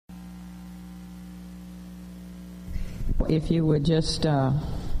If you would just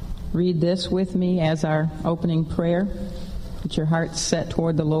read this with me as our opening prayer, get your hearts set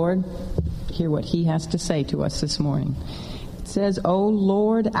toward the Lord, hear what He has to say to us this morning. It says, O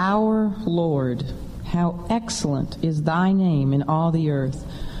Lord, our Lord, how excellent is Thy name in all the earth.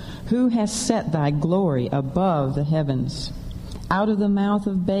 Who has set Thy glory above the heavens? Out of the mouth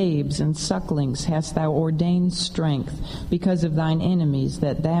of babes and sucklings hast Thou ordained strength because of Thine enemies,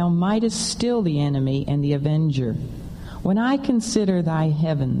 that Thou mightest still the enemy and the avenger. When I consider Thy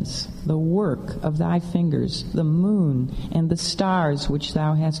heavens, the work of Thy fingers, the moon and the stars which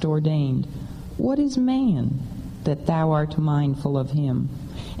Thou hast ordained, what is man that Thou art mindful of him,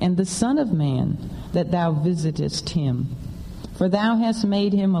 and the Son of Man that Thou visitest him? For Thou hast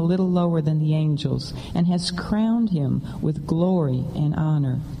made him a little lower than the angels, and hast crowned him with glory and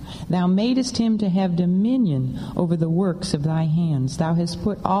honor. Thou madest him to have dominion over the works of Thy hands. Thou hast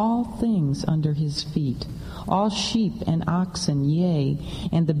put all things under his feet, all sheep and oxen, yea,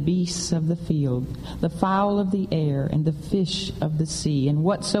 and the beasts of the field, the fowl of the air, and the fish of the sea, and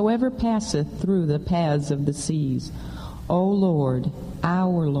whatsoever passeth through the paths of the seas. O Lord,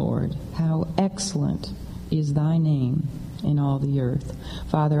 our Lord, how excellent is Thy name in all the earth.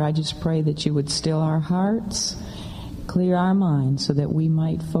 Father, I just pray that You would still our hearts, clear our minds, so that we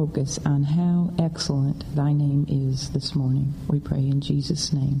might focus on how excellent Thy name is this morning. We pray in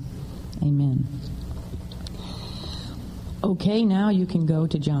Jesus' name. Amen. Okay, now you can go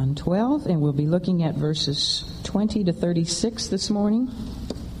to John 12, and we'll be looking at verses 20 to 36 this morning.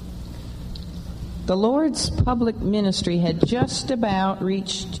 The Lord's public ministry had just about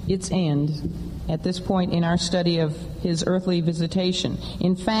reached its end at this point in our study of His earthly visitation.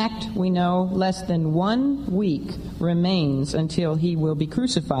 In fact, we know less than 1 week remains until He will be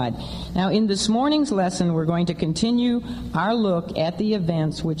crucified. Now, in this morning's lesson, we're going to continue our look at the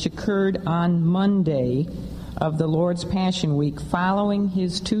events which occurred on Monday of the Lord's Passion Week, following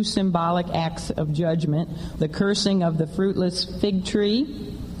His two symbolic acts of judgment. The cursing of the fruitless fig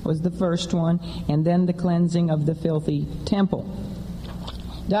tree was the first one, and then the cleansing of the filthy temple.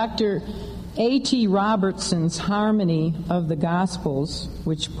 Dr. A.T. Robertson's Harmony of the Gospels,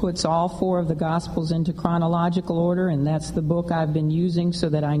 which puts all 4 of the Gospels into chronological order, and that's the book I've been using so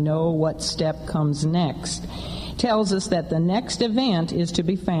that I know what step comes next, tells us that the next event is to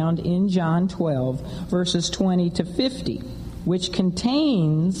be found in John 12, verses 20 to 50, which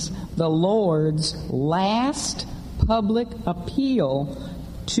contains the Lord's last public appeal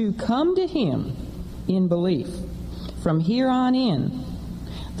to come to Him in belief. From here on in,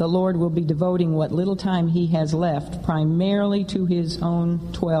 the Lord will be devoting what little time He has left primarily to His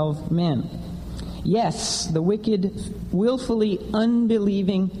own 12 men. Yes, the wicked, willfully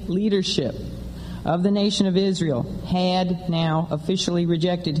unbelieving leadership of the nation of Israel had now officially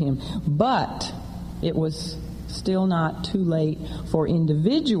rejected Him, but it was still not too late for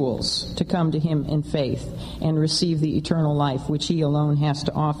individuals to come to Him in faith and receive the eternal life which He alone has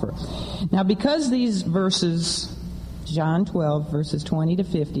to offer. Now, because these verses, John 12, verses 20 to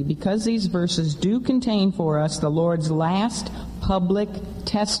 50, because these verses do contain for us the Lord's last public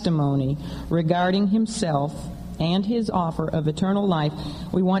testimony regarding Himself and His offer of eternal life,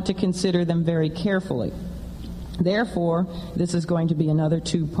 we want to consider them very carefully. Therefore, this is going to be another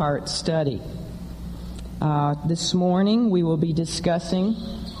 2-part study. This morning we will be discussing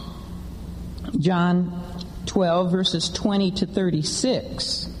John 12, verses 20 to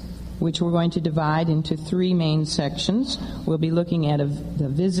 36, which we're going to divide into 3 main sections. We'll be looking at the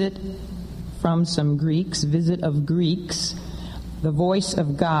visit from some Greeks, visit of Greeks, the voice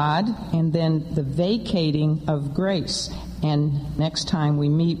of God, and then the vacating of grace. And next time we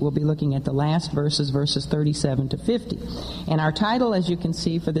meet, we'll be looking at the last verses 37 to 50. And our title, as you can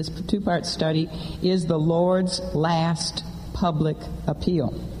see, for this 2-part study is The Lord's Last Public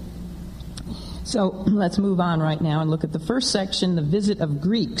Appeal. So let's move on right now and look at the first section, the visit of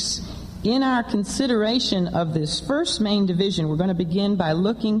Greeks. In our consideration of this first main division, we're going to begin by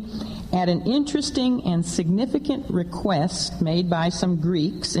looking at an interesting and significant request made by some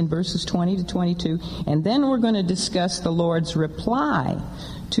Greeks in verses 20 to 22, and then we're going to discuss the Lord's reply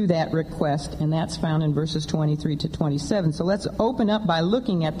to that request, and that's found in verses 23 to 27. So let's open up by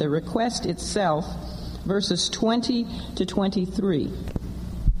looking at the request itself, verses 20 to 23.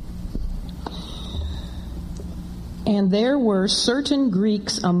 And there were certain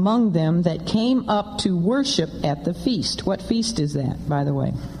Greeks among them that came up to worship at the feast. What feast is that, by the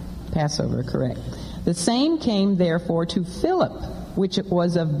way? Passover, correct. The same came therefore to Philip, which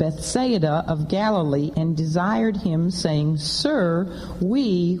was of Bethsaida of Galilee, and desired him, saying, Sir,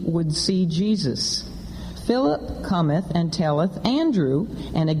 we would see Jesus. Philip cometh and telleth Andrew,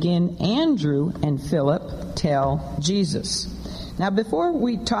 and again Andrew and Philip tell Jesus. Now, before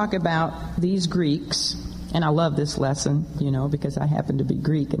we talk about these Greeks, and I love this lesson, because I happen to be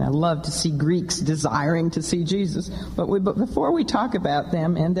Greek, and I love to see Greeks desiring to see Jesus. But before we talk about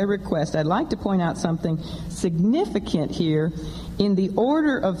them and their request, I'd like to point out something significant here in the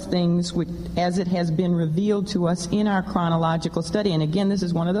order of things as it has been revealed to us in our chronological study. And again, this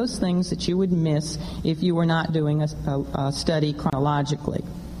is one of those things that you would miss if you were not doing a study chronologically,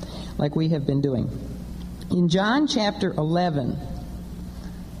 like we have been doing. In John chapter 11,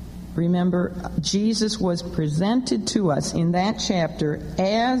 remember, Jesus was presented to us in that chapter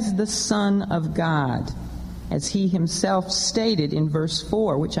as the Son of God, as he himself stated in verse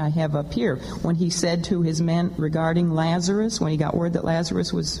 4, which I have up here, when he said to his men regarding Lazarus, when he got word that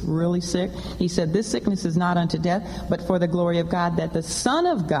Lazarus was really sick, he said, "This sickness is not unto death, but for the glory of God, that the Son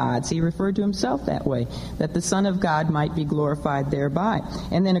of God," he referred to himself that way, "that the Son of God might be glorified thereby."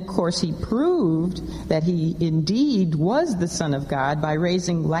 And then, of course, he proved that he indeed was the Son of God by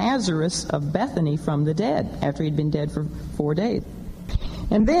raising Lazarus of Bethany from the dead, after he'd been dead for 4 days.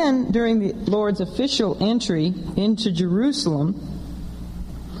 And then, during the Lord's official entry into Jerusalem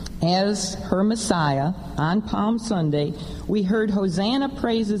as her Messiah on Palm Sunday, we heard Hosanna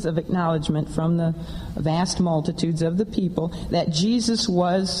praises of acknowledgement from the vast multitudes of the people that Jesus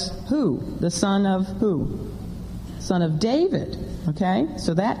was who? The son of who? Son of David. Okay?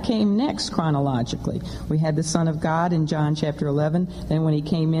 So that came next chronologically. We had the Son of God in John chapter 11. Then when he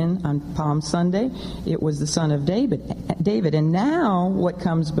came in on Palm Sunday, it was the Son of David. And now what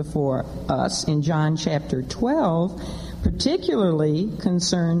comes before us in John chapter 12 particularly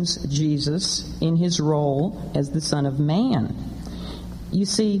concerns Jesus in his role as the Son of Man. You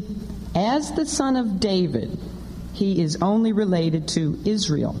see, as the Son of David, he is only related to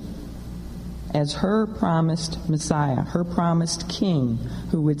Israel as her promised Messiah, her promised king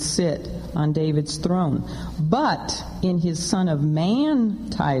who would sit on David's throne. But in his Son of Man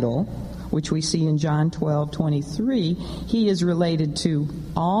title, which we see in John 12:23, he is related to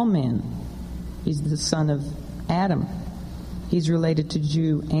all men. He's the son of Adam. He's related to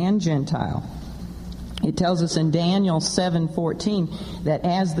Jew and Gentile. It tells us in Daniel 7:14 that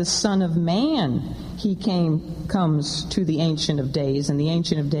as the Son of Man, he comes to the Ancient of Days. And the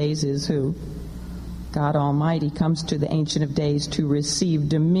Ancient of Days is who? God Almighty comes to the Ancient of Days to receive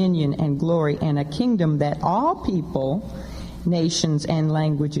dominion and glory and a kingdom that all people, nations, and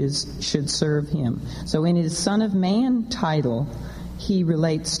languages should serve him. So in his Son of Man title, he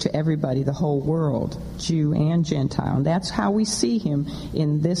relates to everybody, the whole world, Jew and Gentile. And that's how we see him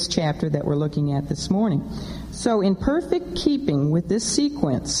in this chapter that we're looking at this morning. So in perfect keeping with this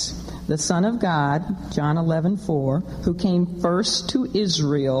sequence, the Son of God, John 11:4, who came first to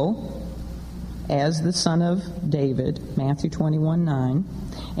Israel as the Son of David, Matthew 21:9,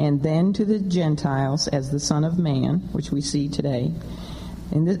 and then to the Gentiles as the Son of Man, which we see today.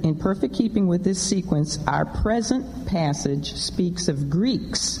 In perfect keeping with this sequence, our present passage speaks of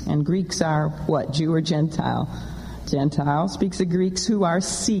Greeks, and Greeks are what? Jew or Gentile? Gentile speaks of Greeks who are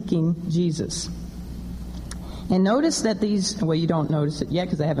seeking Jesus. And notice that you don't notice it yet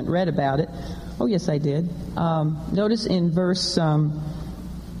because I haven't read about it. Oh, yes, I did. Notice in verse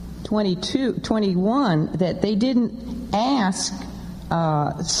 21 that they didn't ask,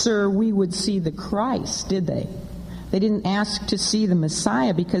 "Sir, we would see the Christ," did they? They didn't ask to see the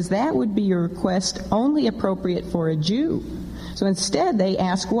Messiah because that would be a request only appropriate for a Jew. So instead they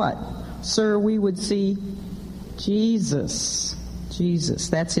ask what? "Sir, we would see Jesus." Jesus,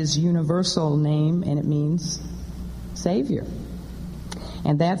 that's his universal name, and it means Savior.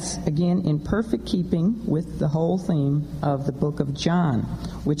 And that's, again, in perfect keeping with the whole theme of the book of John,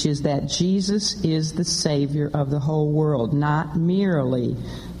 which is that Jesus is the Savior of the whole world, not merely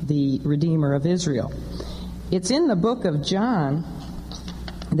the Redeemer of Israel. It's in the book of John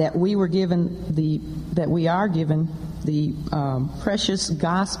that we are given the precious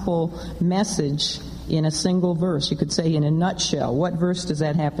gospel message in a single verse. You could say in a nutshell. What verse does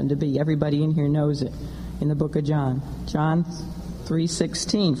that happen to be? Everybody in here knows it. In the book of John. John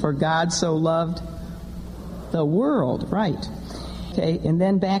 3:16, for God so loved the world, right? Okay, and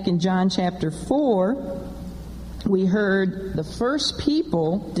then back in John chapter 4, we heard the first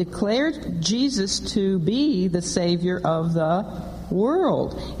people declared Jesus to be the Savior of the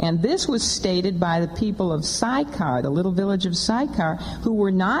world. And this was stated by the people of Sychar, the little village of Sychar, who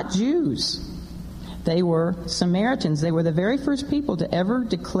were not Jews. They were Samaritans. They were the very first people to ever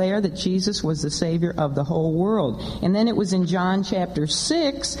declare that Jesus was the Savior of the whole world. And then it was in John chapter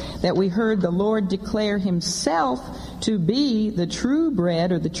 6 that we heard the Lord declare himself to be the true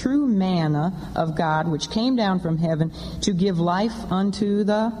bread or the true manna of God, which came down from heaven to give life unto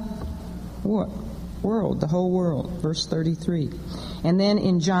the world, the whole world. Verse 33. And then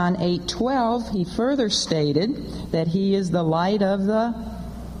in John 8:12, he further stated that he is the light of the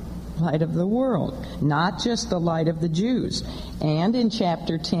world, not just the light of the Jews. And in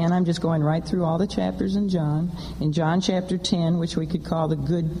chapter 10, I'm just going right through all the chapters in John chapter 10, which we could call the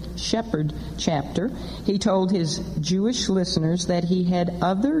Good Shepherd chapter, he told his Jewish listeners that he had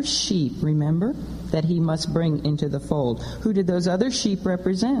other sheep, remember, that he must bring into the fold. Who did those other sheep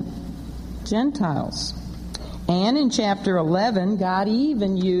represent? Gentiles. And in chapter 11, God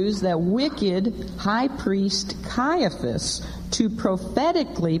even used that wicked high priest Caiaphas to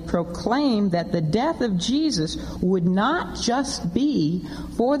prophetically proclaim that the death of Jesus would not just be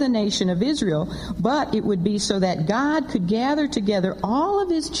for the nation of Israel, but it would be so that God could gather together all of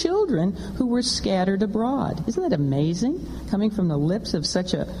his children who were scattered abroad. Isn't that amazing? Coming from the lips of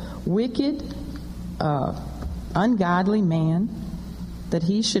such a wicked, ungodly man, that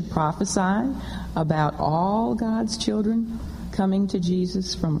he should prophesy about all God's children coming to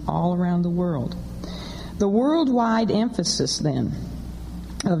Jesus from all around the world. The worldwide emphasis, then,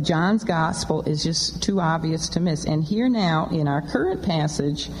 of John's gospel is just too obvious to miss. And here now, in our current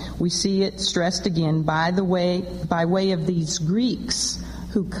passage, we see it stressed again by way of these Greeks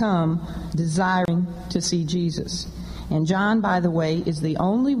who come desiring to see Jesus. And John, by the way, is the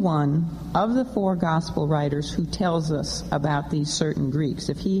only one of the four gospel writers who tells us about these certain Greeks.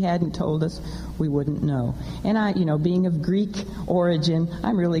 If he hadn't told us, we wouldn't know. And I, being of Greek origin,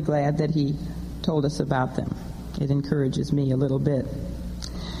 I'm really glad that he told us about them. It encourages me a little bit.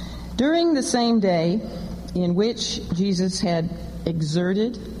 During the same day in which Jesus had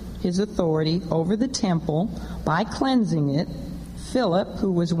exerted his authority over the temple by cleansing it, Philip,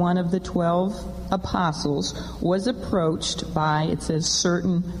 who was one of the 12 apostles, was approached by, it says,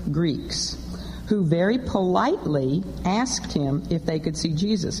 certain Greeks, who very politely asked him if they could see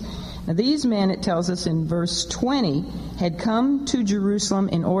Jesus. Now these men, it tells us in verse 20, had come to Jerusalem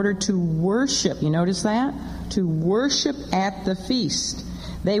in order to worship. You notice that? To worship at the feast.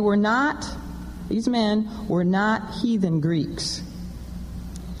 These men were not heathen Greeks.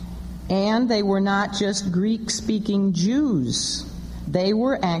 And they were not just Greek-speaking Jews. They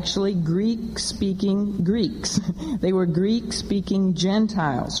were actually Greek-speaking Greeks. They were Greek-speaking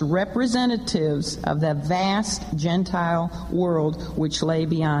Gentiles, representatives of the vast Gentile world which lay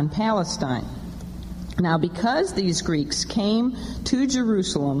beyond Palestine. Now, because these Greeks came to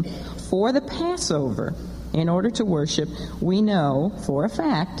Jerusalem for the Passover in order to worship, we know for a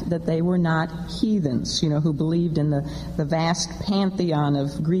fact that they were not heathens, who believed in the vast pantheon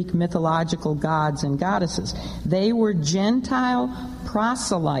of Greek mythological gods and goddesses. They were Gentile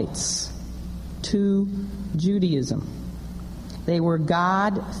proselytes to Judaism. They were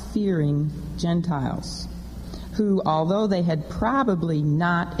God-fearing Gentiles who, although they had probably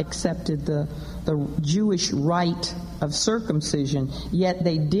not accepted the Jewish rite of circumcision, yet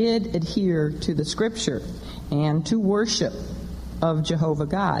they did adhere to the Scripture and to worship of Jehovah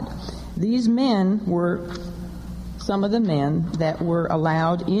God. These men were some of the men that were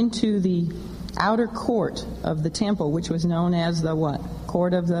allowed into the outer court of the temple, which was known as the what?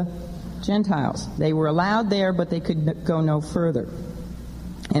 Court of the Gentiles. They were allowed there, but they could go no further.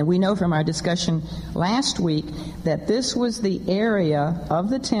 And we know from our discussion last week that this was the area of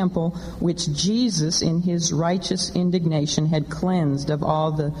the temple which Jesus, in his righteous indignation, had cleansed of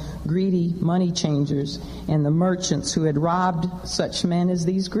all the greedy money changers and the merchants who had robbed such men as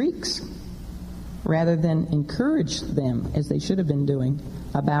these Greeks, rather than encourage them, as they should have been doing,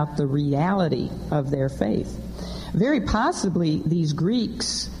 about the reality of their faith. Very possibly these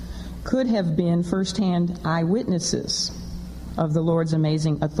Greeks could have been first-hand eyewitnesses of the Lord's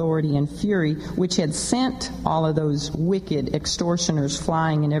amazing authority and fury, which had sent all of those wicked extortioners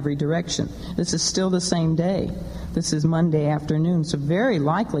flying in every direction. This is still the same day. This is Monday afternoon, so very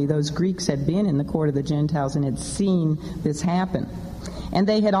likely those Greeks had been in the court of the Gentiles and had seen this happen. And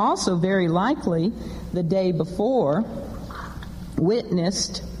they had also very likely, the day before,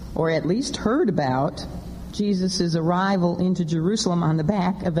 witnessed, or at least heard about, Jesus' arrival into Jerusalem on the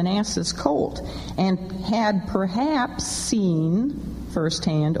back of an ass's colt, and had perhaps seen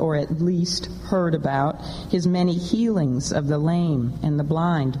firsthand, or at least heard about, his many healings of the lame and the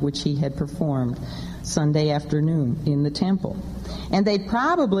blind, which he had performed Sunday afternoon in the temple. And they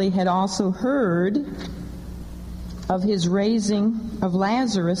probably had also heard of his raising of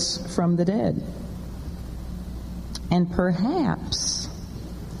Lazarus from the dead. And perhaps,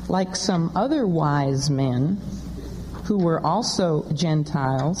 like some other wise men who were also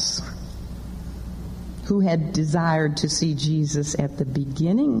Gentiles, who had desired to see Jesus at the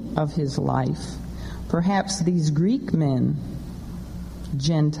beginning of his life, perhaps these Greek men,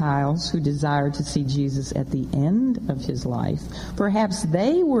 Gentiles who desired to see Jesus at the end of his life, perhaps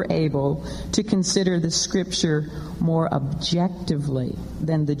they were able to consider the Scripture more objectively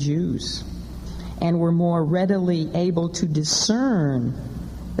than the Jews, and were more readily able to discern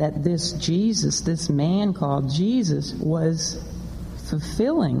that this Jesus, this man called Jesus, was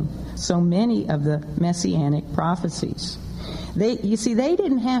fulfilling so many of the messianic prophecies. They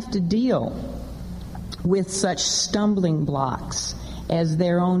didn't have to deal with such stumbling blocks as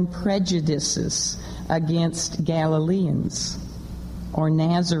their own prejudices against Galileans or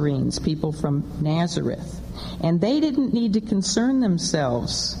Nazarenes, people from Nazareth. And they didn't need to concern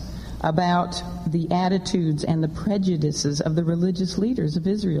themselves about the attitudes and the prejudices of the religious leaders of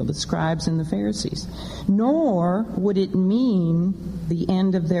Israel, the scribes and the Pharisees. Nor would it mean the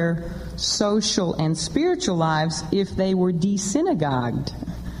end of their social and spiritual lives if they were de-synagogued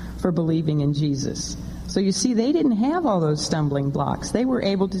for believing in Jesus. So you see, they didn't have all those stumbling blocks. They were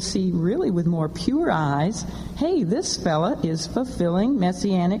able to see really with more pure eyes, hey, this fella is fulfilling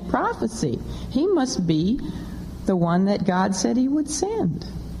messianic prophecy. He must be the one that God said he would send.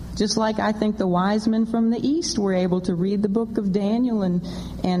 Just like I think the wise men from the East were able to read the book of Daniel and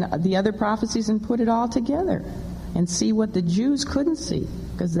the other prophecies and put it all together and see what the Jews couldn't see,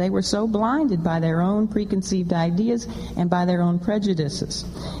 because they were so blinded by their own preconceived ideas and by their own prejudices.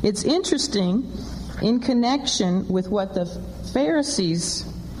 It's interesting, in connection with what the Pharisees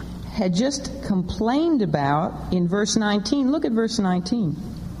had just complained about in verse 19. Look at verse 19.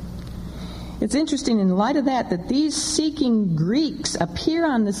 It's interesting in light of that these seeking Greeks appear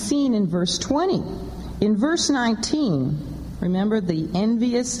on the scene in verse 20. In verse 19, remember, the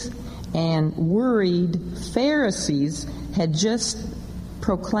envious and worried Pharisees had just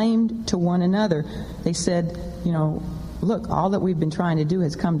proclaimed to one another. They said, look, all that we've been trying to do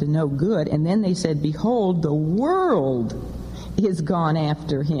has come to no good. And then they said, behold, the world is gone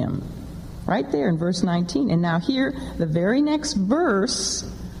after him. Right there in verse 19. And now here, the very next verse,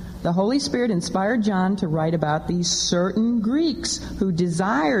 the Holy Spirit inspired John to write about these certain Greeks who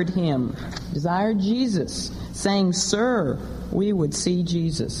desired him, desired Jesus, saying, Sir, we would see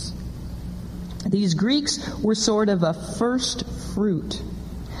Jesus. These Greeks were sort of a first fruit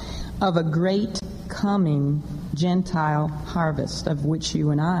of a great coming Gentile harvest of which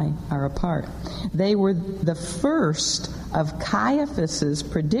you and I are a part. They were the first of Caiaphas's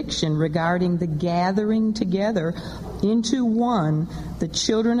prediction regarding the gathering together into one the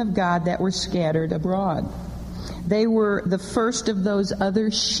children of God that were scattered abroad. They were the first of those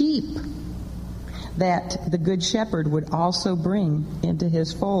other sheep that the Good Shepherd would also bring into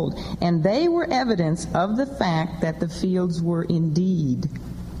his fold. And they were evidence of the fact that the fields were indeed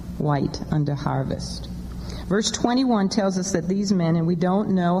white unto harvest. Verse 21 tells us that these men, and we don't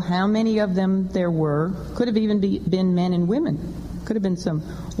know how many of them there were, could have even been men and women. Could have been some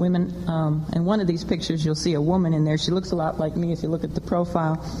women. In one of these pictures, you'll see a woman in there. She looks a lot like me. If you look at the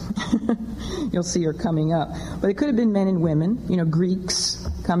profile, you'll see her coming up. But it could have been men and women, Greeks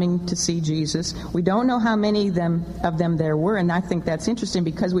coming to see Jesus. We don't know how many of them there were, and I think that's interesting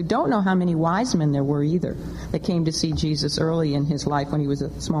because we don't know how many wise men there were either that came to see Jesus early in his life when he was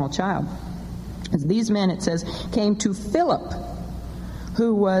a small child. These men, it says, came to Philip,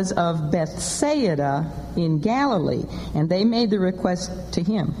 who was of Bethsaida in Galilee, and they made the request to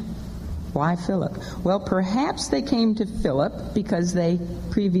him. Why Philip? Well, perhaps they came to Philip because they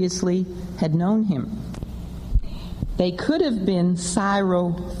previously had known him. They could have been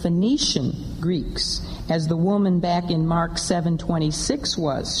Syro-Phoenician Greeks, as the woman back in Mark 7:26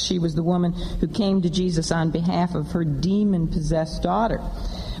 was. She was the woman who came to Jesus on behalf of her demon-possessed daughter.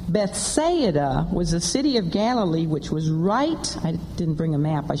 Bethsaida was a city of Galilee which was I didn't bring a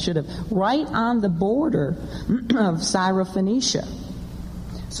map, I should have, right on the border of Syrophoenicia.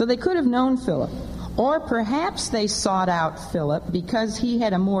 So they could have known Philip. Or perhaps they sought out Philip because he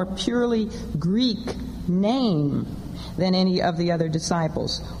had a more purely Greek name than any of the other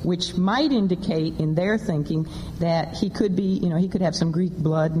disciples, which might indicate in their thinking that he could be, he could have some Greek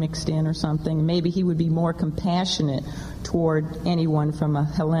blood mixed in or something. Maybe he would be more compassionate toward anyone from a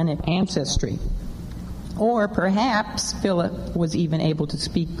Hellenic ancestry. Or perhaps Philip was even able to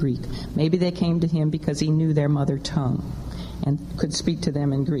speak Greek. Maybe they came to him because he knew their mother tongue and could speak to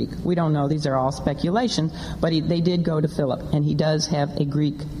them in Greek. We don't know. These are all speculations, but they did go to Philip, and he does have a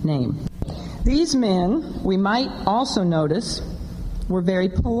Greek name. These men, we might also notice, were very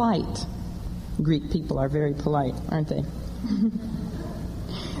polite. Greek people are very polite, aren't they?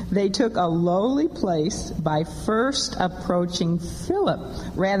 They took a lowly place by first approaching Philip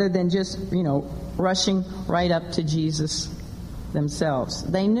rather than just, rushing right up to Jesus themselves.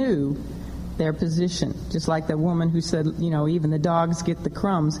 They knew their position, just like the woman who said, even the dogs get the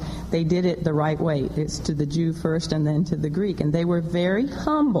crumbs. They did it the right way. It's to the Jew first and then to the Greek. And they were very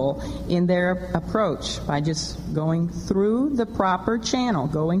humble in their approach by just going through the proper channel,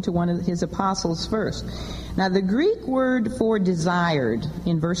 going to one of his apostles first. Now, the Greek word for desired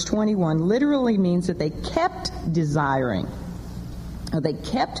in verse 21 literally means that they kept desiring. They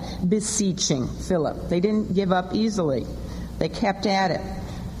kept beseeching Philip. They didn't give up easily. They kept at it.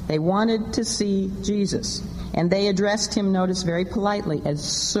 They wanted to see Jesus. And they addressed him, notice, very politely as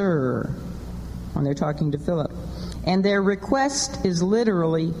Sir when they're talking to Philip. And their request is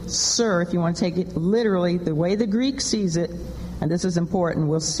literally, Sir, if you want to take it literally, the way the Greek sees it, and this is important,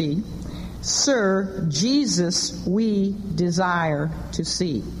 we'll see. Sir, Jesus, we desire to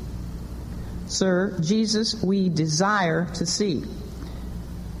see. Sir, Jesus, we desire to see.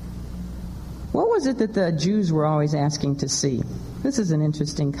 What was it that the Jews were always asking to see? This is an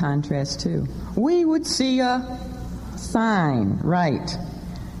interesting contrast, too. We would see a sign, right?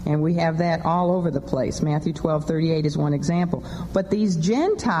 And we have that all over the place. Matthew 12:38 is one example. But these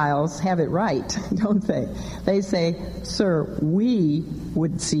Gentiles have it right, don't they? They say, Sir, we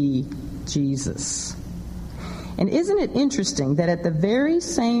would see Jesus. And isn't it interesting that at the very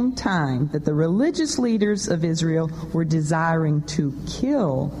same time that the religious leaders of Israel were desiring to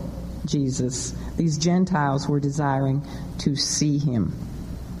kill Jesus, these Gentiles were desiring to see him.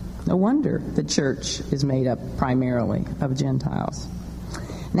 No wonder the church is made up primarily of Gentiles.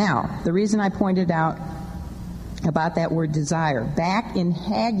 Now, the reason I pointed out about that word desire, back in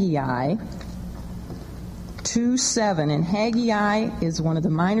Haggai 2:7, and Haggai is one of the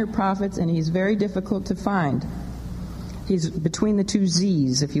minor prophets, and he's very difficult to find. He's between the two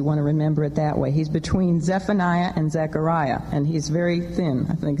Z's, if you want to remember it that way. He's between Zephaniah and Zechariah, and he's very thin.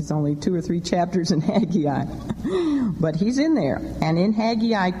 I think it's only 2 or 3 chapters in Haggai. But he's in there. And in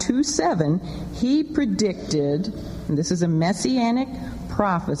Haggai 2:7, he predicted, and this is a messianic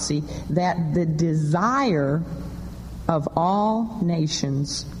prophecy, that the desire of all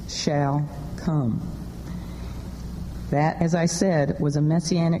nations shall come. That, as I said, was a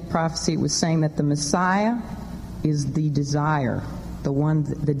messianic prophecy. It was saying that the Messiah is the desire,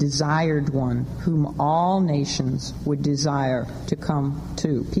 the desired one, whom all nations would desire to come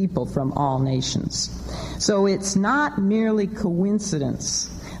to, people from all nations. So it's not merely coincidence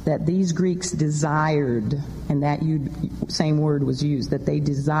that these Greeks desired, and that same word was used, that they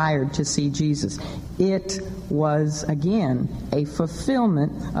desired to see Jesus. It was, again, a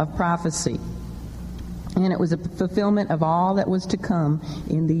fulfillment of prophecy. And it was a fulfillment of all that was to come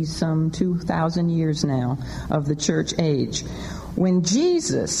in these some 2,000 years now of the church age. When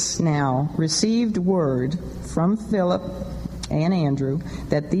Jesus now received word from Philip and Andrew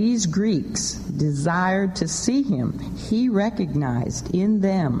that these Greeks desired to see him, he recognized in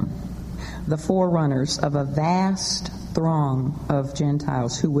them the forerunners of a vast throng of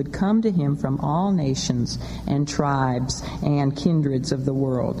Gentiles who would come to him from all nations and tribes and kindreds of the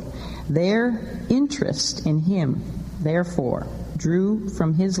world. Their interest in him, therefore, drew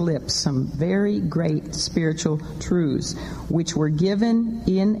from his lips some very great spiritual truths, which were given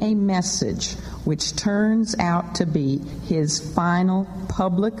in a message which turns out to be his final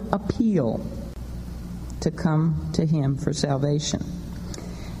public appeal to come to him for salvation.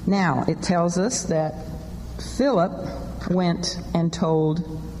 Now, it tells us that Philip went and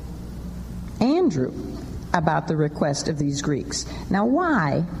told Andrew about the request of these Greeks. Now,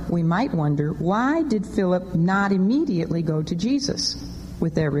 why, we might wonder, why did Philip not immediately go to Jesus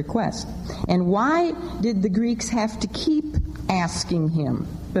with their request? And why did the Greeks have to keep asking him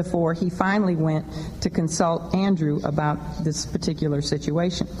before he finally went to consult Andrew about this particular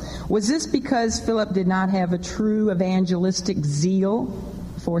situation? Was this because Philip did not have a true evangelistic zeal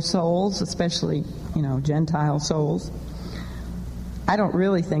for souls, especially, Gentile souls? I don't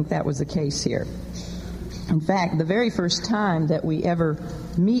really think that was the case here. In fact, the very first time that we ever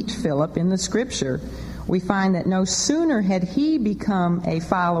meet Philip in the Scripture, we find that no sooner had he become a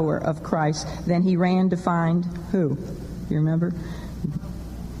follower of Christ than he ran to find who? You remember?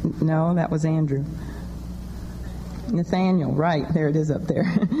 No, that was Andrew. Nathanael, right, there it is up there.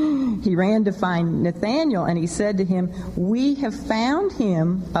 He ran to find Nathanael, and he said to him, "We have found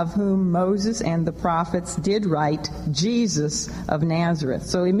him of whom Moses and the prophets did write, Jesus of Nazareth."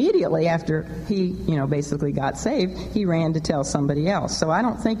 So immediately after he, basically got saved, he ran to tell somebody else. So I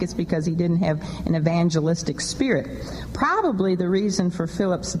don't think it's because he didn't have an evangelistic spirit. Probably the reason for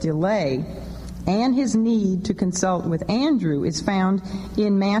Philip's delay and his need to consult with Andrew is found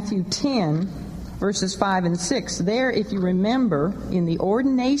in Matthew 10, verses 5 and 6. There, if you remember, in the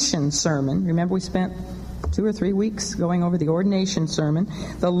ordination sermon, remember we spent 2 or 3 weeks going over the ordination sermon,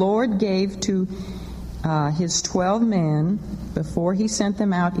 the Lord gave to his 12 men, before he sent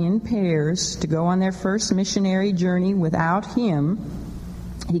them out in pairs to go on their first missionary journey without him,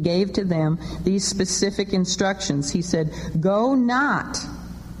 he gave to them these specific instructions. He said, "Go not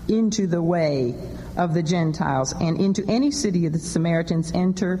into the way of the Gentiles, and into any city of the Samaritans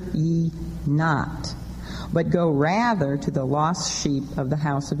enter ye not, but go rather to the lost sheep of the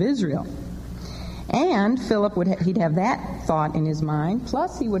house of Israel." And Philip he'd have that thought in his mind.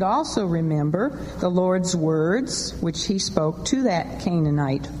 Plus, he would also remember the Lord's words, which he spoke to that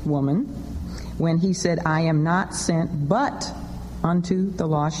Canaanite woman when he said, "I am not sent but unto the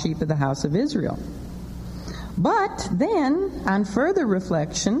lost sheep of the house of Israel." But then, on further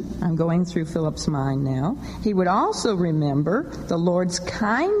reflection, I'm going through Philip's mind now, he would also remember the Lord's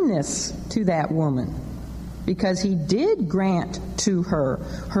kindness to that woman, because he did grant to her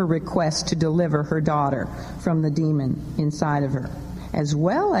request to deliver her daughter from the demon inside of her, as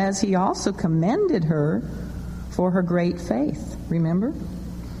well as he also commended her for her great faith, remember?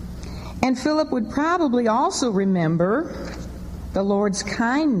 And Philip would probably also remember the Lord's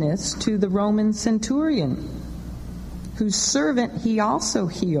kindness to the Roman centurion, whose servant he also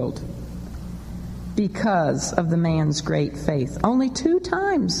healed because of the man's great faith. Only 2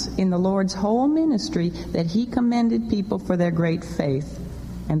 times in the Lord's whole ministry that he commended people for their great faith,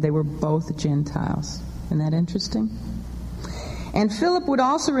 and they were both Gentiles. Isn't that interesting? And Philip would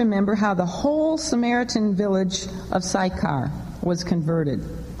also remember how the whole Samaritan village of Sychar was converted.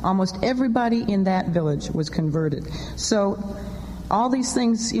 Almost everybody in that village was converted. So all these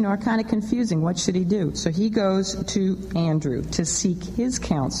things, are kind of confusing. What should he do? So he goes to Andrew to seek his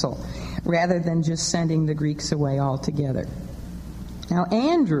counsel, rather than just sending the Greeks away altogether. Now,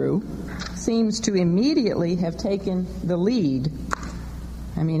 Andrew seems to immediately have taken the lead.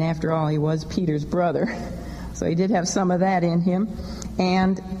 I mean, after all, he was Peter's brother, so he did have some of that in him.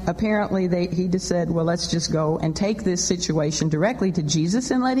 And apparently he just said, well, let's just go and take this situation directly to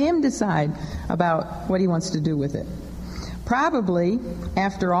Jesus and let him decide about what he wants to do with it. Probably,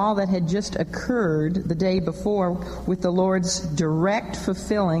 after all that had just occurred the day before with the Lord's direct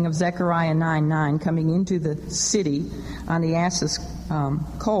fulfilling of Zechariah 9:9, coming into the city on the ass's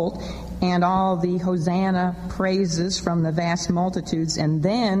colt, and all the Hosanna praises from the vast multitudes, and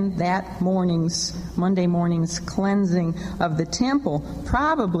then that Monday morning's cleansing of the temple,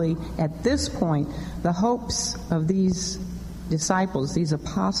 probably at this point, the hopes of these disciples, these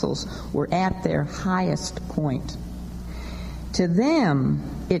apostles, were at their highest point. To them,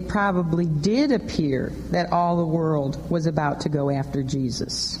 it probably did appear that all the world was about to go after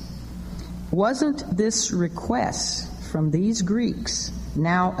Jesus. Wasn't this request from these Greeks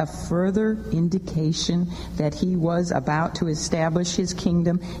now a further indication that he was about to establish his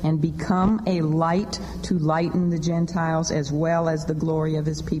kingdom and become a light to lighten the Gentiles as well as the glory of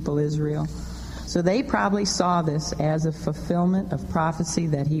his people Israel? So they probably saw this as a fulfillment of prophecy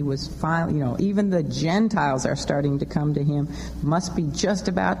that he was finally, even the Gentiles are starting to come to him. Must be just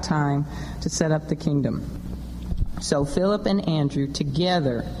about time to set up the kingdom. So Philip and Andrew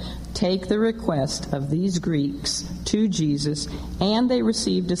together take the request of these Greeks to Jesus, and they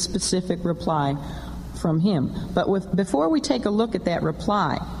received a specific reply from him. But before we take a look at that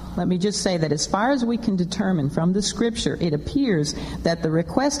reply, let me just say that as far as we can determine from the Scripture, it appears that the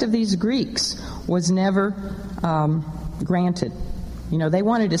request of these Greeks was never granted. They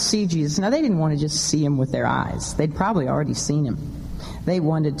wanted to see Jesus. Now, they didn't want to just see him with their eyes. They'd probably already seen him. They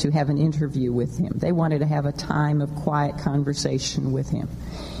wanted to have an interview with him. They wanted to have a time of quiet conversation with him.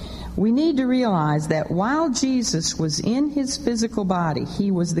 We need to realize that while Jesus was in his physical body,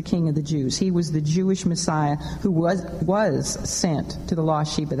 he was the King of the Jews. He was the Jewish Messiah who was sent to the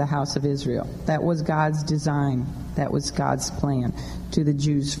lost sheep of the house of Israel. That was God's design. That was God's plan, to the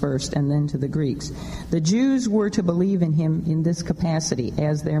Jews first and then to the Greeks. The Jews were to believe in him in this capacity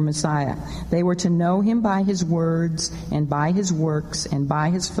as their Messiah. They were to know him by his words and by his works and by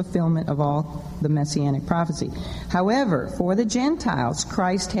his fulfillment of all the messianic prophecy. However, for the Gentiles,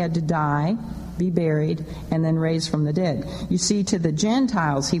 Christ had to die, be buried, and then raised from the dead. You see, to the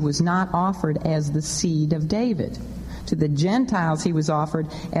Gentiles, he was not offered as the seed of David. To the Gentiles, he was offered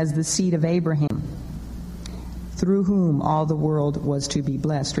as the seed of Abraham, through whom all the world was to be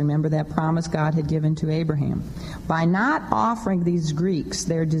blessed. Remember that promise God had given to Abraham. By not offering these Greeks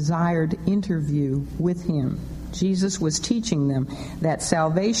their desired interview with him, Jesus was teaching them that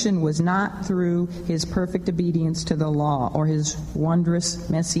salvation was not through his perfect obedience to the law or his wondrous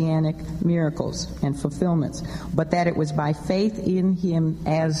messianic miracles and fulfillments, but that it was by faith in him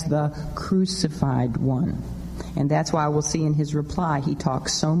as the crucified one. And that's why we'll see in his reply he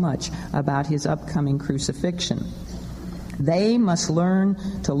talks so much about his upcoming crucifixion. They must learn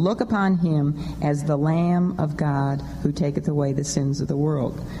to look upon him as the Lamb of God who taketh away the sins of the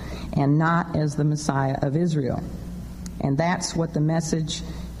world, and not as the Messiah of Israel. And that's what the message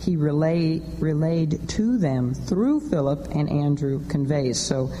he relayed to them through Philip and Andrew conveys.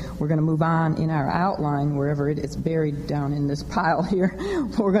 So we're going to move on in our outline, wherever it's buried down in this pile here.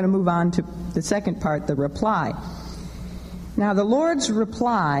 We're going to move on to the second part, the reply. Now, the Lord's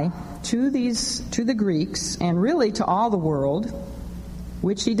reply to the Greeks, and really to all the world,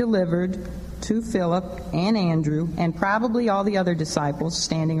 which he delivered to Philip and Andrew, and probably all the other disciples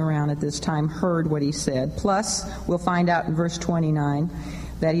standing around at this time heard what he said. Plus, we'll find out in verse 29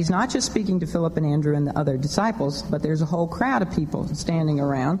 that he's not just speaking to Philip and Andrew and the other disciples, but there's a whole crowd of people standing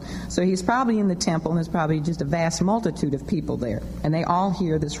around. So he's probably in the temple, and there's probably just a vast multitude of people there. And they all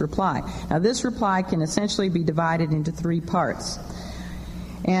hear this reply. Now, this reply can essentially be divided into three parts.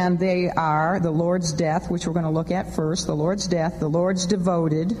 And they are the Lord's death, which we're going to look at first, the Lord's death, the Lord's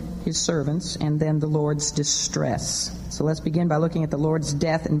devoted, his servants, and then the Lord's distress. So let's begin by looking at the Lord's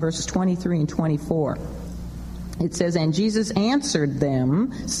death in verses 23 and 24. It says, "And Jesus answered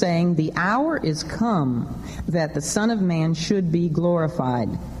them, saying, The hour is come that the Son of Man should be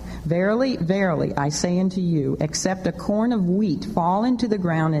glorified. Verily, verily, I say unto you, except a corn of wheat fall into the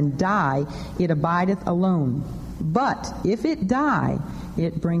ground and die, it abideth alone. But if it die,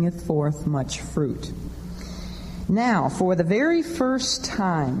 it bringeth forth much fruit." Now, for the very first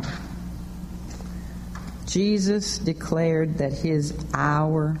time, Jesus declared that his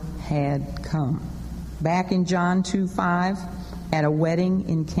hour had come. Back in John 2:5, at a wedding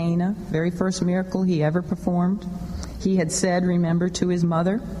in Cana, very first miracle he ever performed, he had said, remember, to his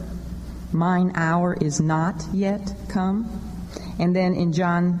mother, "Mine hour is not yet come." And then in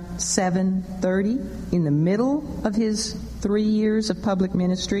John 7:30, in the middle of his 3 years of public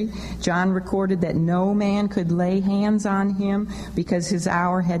ministry, John recorded that no man could lay hands on him because his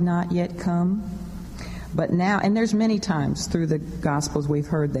hour had not yet come. But now, and there's many times through the Gospels we've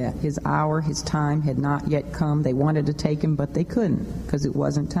heard that. His hour, his time had not yet come. They wanted to take him, but they couldn't because it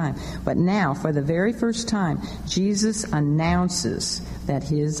wasn't time. But now, for the very first time, Jesus announces that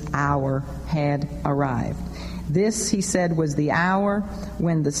his hour had arrived. This, he said, was the hour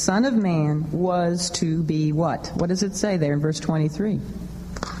when the Son of Man was to be what? What does it say there in verse 23?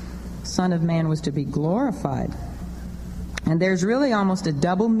 Son of Man was to be glorified. And there's really almost a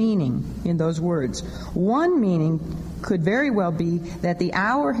double meaning in those words. One meaning could very well be that the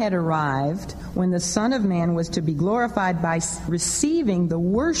hour had arrived when the Son of Man was to be glorified by receiving the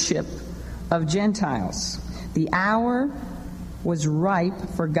worship of Gentiles. The hour was ripe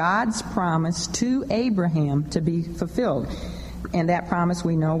for God's promise to Abraham to be fulfilled. And that promise,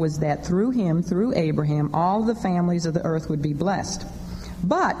 we know, was that through him, through Abraham, all the families of the earth would be blessed.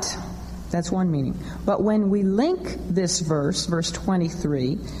 But that's one meaning. But when we link this verse, verse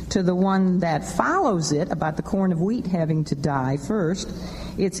 23, to the one that follows it, about the corn of wheat having to die first,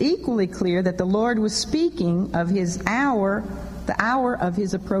 it's equally clear that the Lord was speaking of his hour, the hour of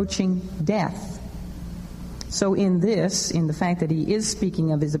his approaching death. So in the fact that he is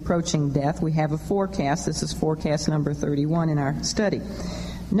speaking of his approaching death, we have a forecast. This is forecast number 31 in our study.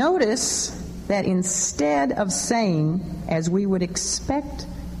 Notice that instead of saying, as we would expect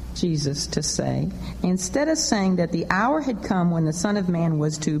Jesus to say, instead of saying that the hour had come when the Son of Man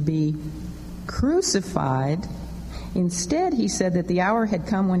was to be crucified, instead he said that the hour had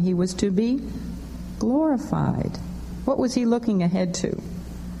come when he was to be glorified. What was he looking ahead to?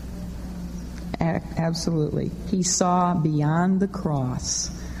 Absolutely. He saw beyond the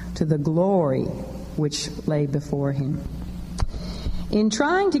cross to the glory which lay before him. In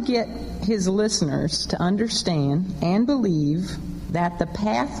trying to get his listeners to understand and believe that the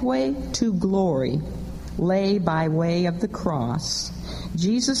pathway to glory lay by way of the cross,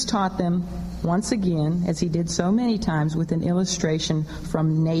 Jesus taught them once again, as he did so many times, with an illustration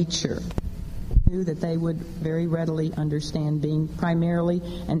from nature. He knew that they would very readily understand, being primarily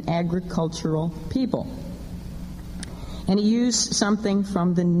an agricultural people. And he used something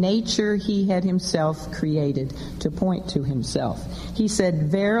from the nature he had himself created to point to himself. He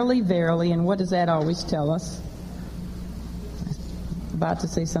said, "Verily, verily," and what does that always tell us? about to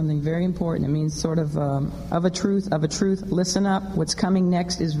say something very important. It means sort of a truth. Listen up. What's coming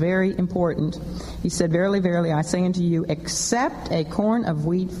next is very important. He said, "Verily, verily, I say unto you, except a corn of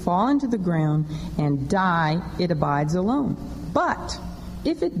wheat fall into the ground and die, it abides alone. But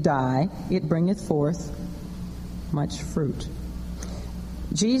if it die, it bringeth forth much fruit."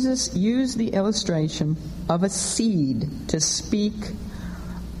 Jesus used the illustration of a seed to speak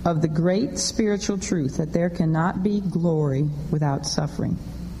of the great spiritual truth that there cannot be glory without suffering,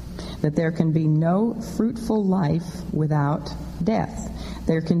 that there can be no fruitful life without death,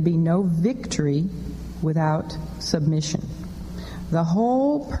 there can be no victory without submission. The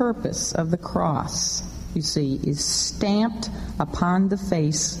whole purpose of the cross, you see, is stamped upon the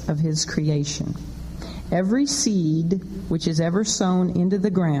face of His creation. Every seed which is ever sown into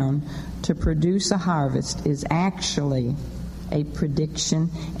the ground to produce a harvest is actually a prediction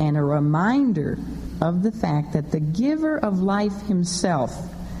and a reminder of the fact that the giver of life Himself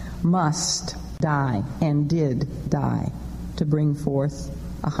must die and did die to bring forth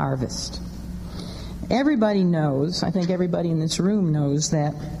a harvest. Everybody knows, I think everybody in this room knows,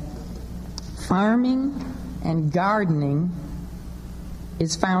 that farming and gardening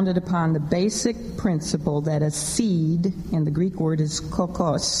is founded upon the basic principle that a seed, and the Greek word is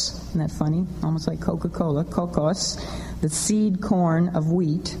kokos. Isn't that funny? Almost like Coca-Cola. Kokos, the seed corn of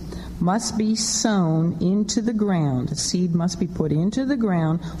wheat, must be sown into the ground. A seed must be put into the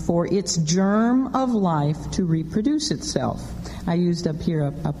ground for its germ of life to reproduce itself. I used up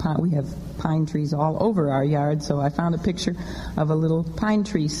here we have pine trees all over our yard, so I found a picture of a little pine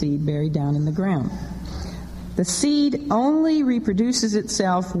tree seed buried down in the ground. The seed only reproduces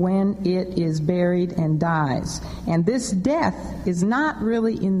itself when it is buried and dies. And this death is not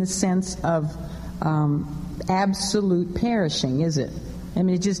really in the sense of absolute perishing, is it? I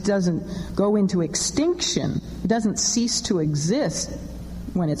mean, it just doesn't go into extinction. It doesn't cease to exist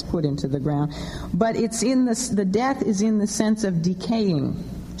when it's put into the ground. But it's in the death is in the sense of decaying,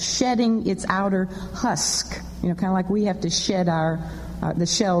 shedding its outer husk. Kind of like we have to shed the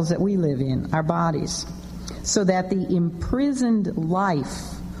shells that we live in, our bodies, so that the imprisoned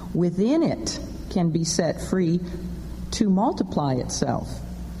life within it can be set free to multiply itself.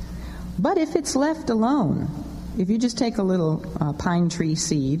 But if it's left alone, if you just take a little pine tree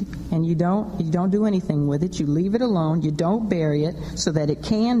seed and you don't do anything with it, you leave it alone, you don't bury it so that it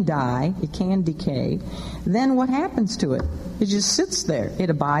can die, it can decay, then what happens to it? It just sits there. It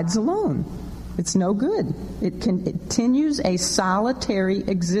abides alone. It's no good. It continues a solitary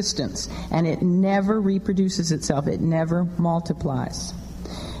existence, and it never reproduces itself. It never multiplies.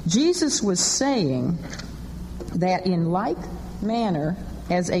 Jesus was saying that in like manner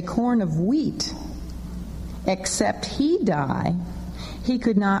as a corn of wheat, except he die, he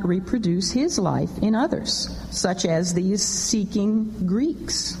could not reproduce his life in others, such as these seeking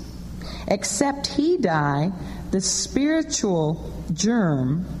Greeks. Except he die, the spiritual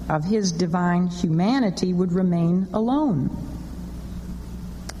germ of his divine humanity would remain alone,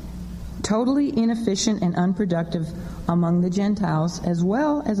 totally inefficient and unproductive among the Gentiles as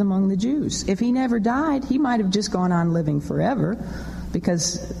well as among the Jews. If he never died, he might have just gone on living forever,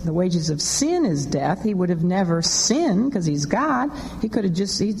 because the wages of sin is death. He would have never sinned because he's God. He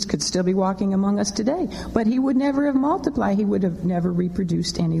could still be walking among us today. But he would never have multiplied. He would have never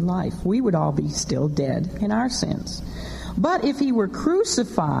reproduced any life. We would all be still dead in our sins. But if he were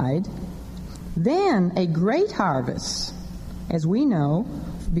crucified, then a great harvest, as we know,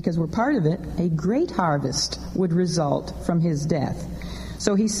 because we're part of it, a great harvest would result from his death.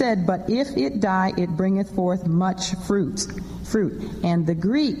 So he said, but if it die, it bringeth forth much fruit. And the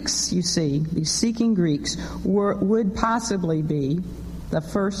Greeks, you see, these seeking Greeks, would possibly be the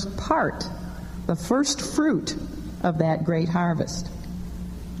first part, the first fruit of that great harvest.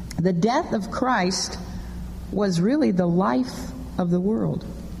 The death of Christ was really the life of the world.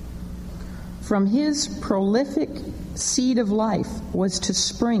 From his prolific seed of life was to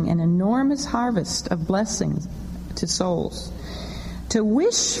spring an enormous harvest of blessings to souls. To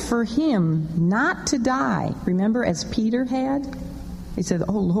wish for him not to die, remember, as Peter had? He said,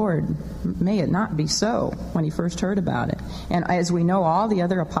 "Oh Lord, may it not be so," when he first heard about it. And as we know, all the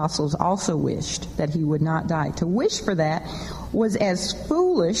other apostles also wished that he would not die. To wish for that was as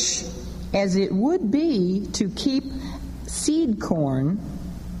foolish as it would be to keep seed corn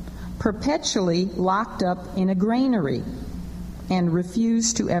perpetually locked up in a granary and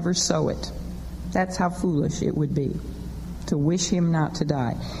refuse to ever sow it. That's how foolish it would be to wish him not to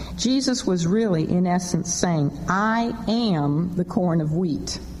die. Jesus was really, in essence, saying, I am the corn of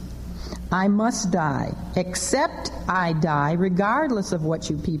wheat. I must die. Except I die, regardless of what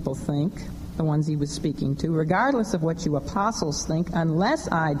you people think, the ones he was speaking to, regardless of what you apostles think,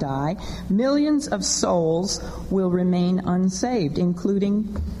 unless I die, millions of souls will remain unsaved,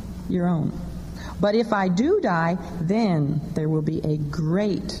 including your own. But if I do die, then there will be a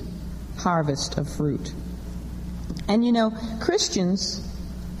great harvest of fruit. And you know, Christians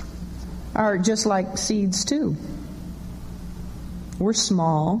are just like seeds too. We're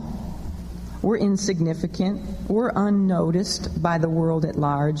small. We're insignificant. We're unnoticed by the world at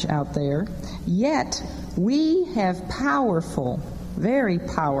large out there. Yet, we have powerful, very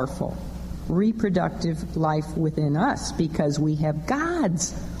powerful, reproductive life within us because we have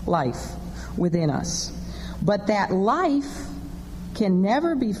God's life within us. But that life can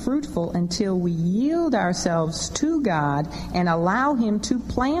never be fruitful until we yield ourselves to God and allow Him to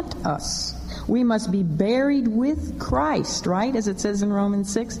plant us. We must be buried with Christ, right? As it says in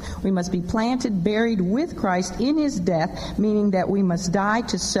Romans 6, we must be planted, buried with Christ in His death, meaning that we must die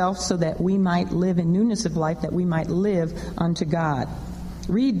to self so that we might live in newness of life, that we might live unto God.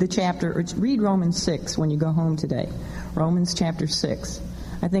 Read Romans 6 when you go home today. Romans chapter 6.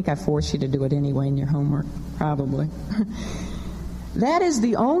 I think I forced you to do it anyway in your homework, probably. That is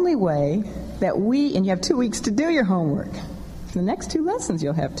the only way that and you have 2 weeks to do your homework. For the next 2 lessons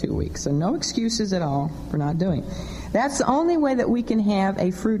you'll have 2 weeks, so no excuses at all for not doing it. That's the only way that we can have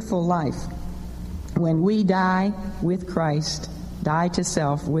a fruitful life. When we die with Christ, die to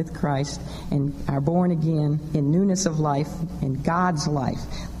self with Christ, and are born again in newness of life, in God's life.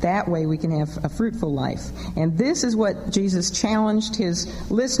 That way we can have a fruitful life. And this is what Jesus challenged His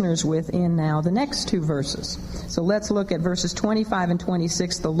listeners with in now the next 2 verses. So let's look at verses 25 and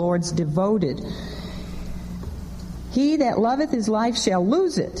 26, the Lord's devoted. He that loveth his life shall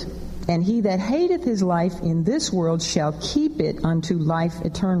lose it, and he that hateth his life in this world shall keep it unto life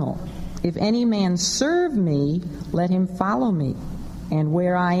eternal. If any man serve me, let him follow me. And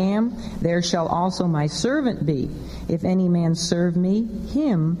where I am, there shall also my servant be. If any man serve me,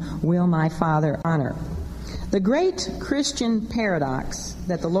 him will my Father honor. The great Christian paradox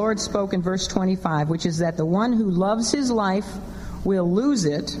that the Lord spoke in verse 25, which is that the one who loves his life will lose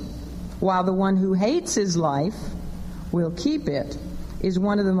it, while the one who hates his life will keep it, is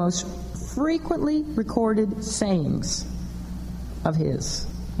one of the most frequently recorded sayings of His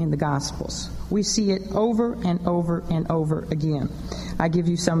in the Gospels. We see it over and over and over again. I give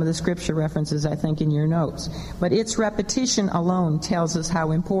you some of the scripture references, I think, in your notes. But its repetition alone tells us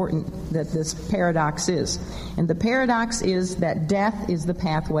how important that this paradox is. And the paradox is that death is the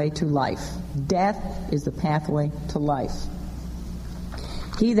pathway to life. Death is the pathway to life.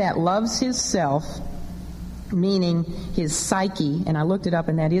 He that loves his self, meaning his psyche, and I looked it up,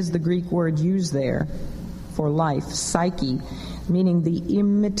 and that is the Greek word used there for life, psyche, meaning the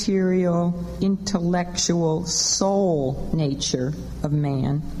immaterial, intellectual, soul nature of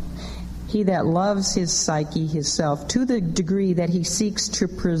man. He that loves his psyche, his self, to the degree that he seeks to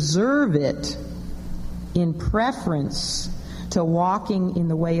preserve it in preference to walking in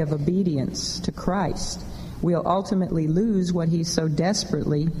the way of obedience to Christ, will ultimately lose what he so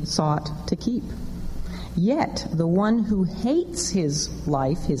desperately sought to keep. Yet, the one who hates his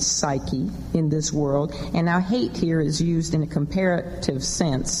life, his psyche, in this world, and now hate here is used in a comparative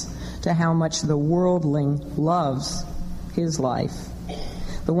sense to how much the worldling loves his life.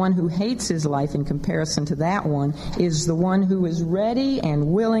 The one who hates his life in comparison to that one is the one who is ready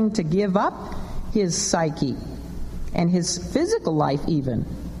and willing to give up his psyche and his physical life even,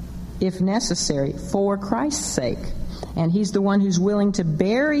 if necessary, for Christ's sake. And he's the one who's willing to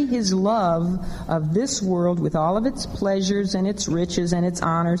bury his love of this world with all of its pleasures and its riches and its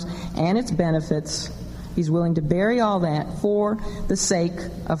honors and its benefits. He's willing to bury all that for the sake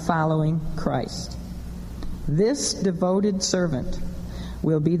of following Christ. This devoted servant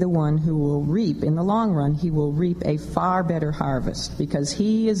will be the one who will reap, in the long run, he will reap a far better harvest because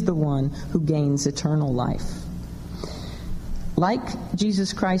he is the one who gains eternal life. Like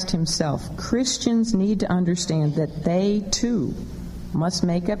Jesus Christ himself, Christians need to understand that they, too, must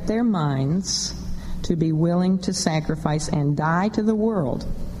make up their minds to be willing to sacrifice and die to the world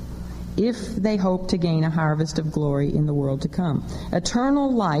if they hope to gain a harvest of glory in the world to come.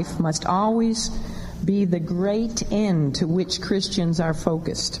 Eternal life must always be the great end to which Christians are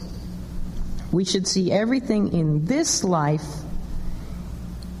focused. We should see everything in this life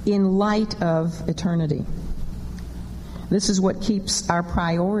in light of eternity. This is what keeps our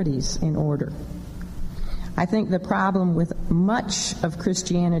priorities in order. I think the problem with much of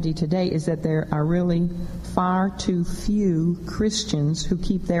Christianity today is that there are really far too few Christians who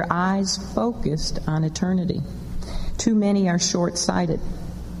keep their eyes focused on eternity. Too many are short-sighted.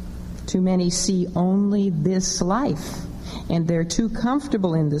 Too many see only this life and they're too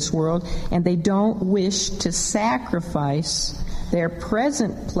comfortable in this world, and they don't wish to sacrifice their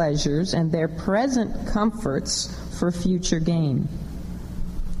present pleasures and their present comforts for future gain,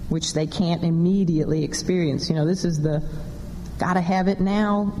 which they can't immediately experience. This is the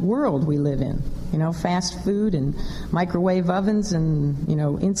gotta-have-it-now world we live in. Fast food and microwave ovens and,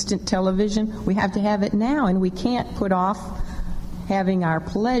 instant television. We have to have it now, and we can't put off having our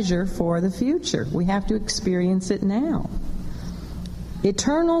pleasure for the future. We have to experience it now.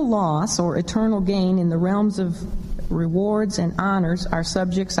 Eternal loss or eternal gain in the realms of rewards and honors are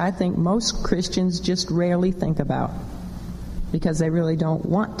subjects I think most Christians just rarely think about, because they really don't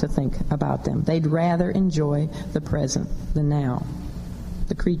want to think about them. They'd rather enjoy the present, the now,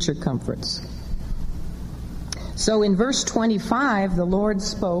 the creature comforts. So in verse 25, the Lord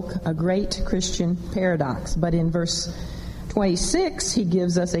spoke a great Christian paradox. But in verse 26, he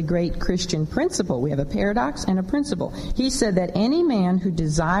gives us a great Christian principle. We have a paradox and a principle. He said that any man who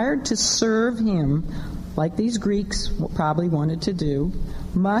desired to serve him, like these Greeks probably wanted to do,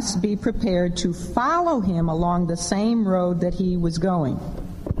 must be prepared to follow him along the same road that he was going.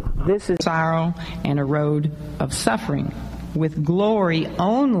 This is sorrow and a road of suffering, with glory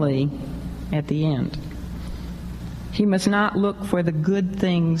only at the end. He must not look for the good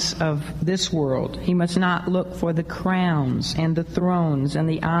things of this world. He must not look for the crowns and the thrones and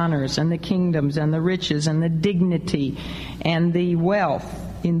the honors and the kingdoms and the riches and the dignity and the wealth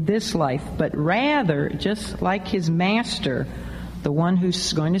in this life, but rather, just like his master, the one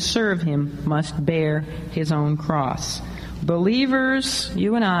who's going to serve him must bear his own cross. Believers,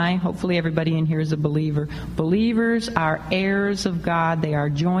 you and I, hopefully everybody in here is a believer. Believers are heirs of God. They are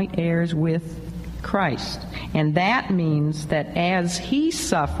joint heirs with Christ. And that means that as he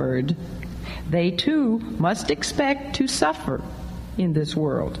suffered, they too must expect to suffer in this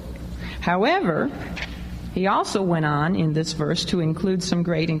world. However, he also went on in this verse to include some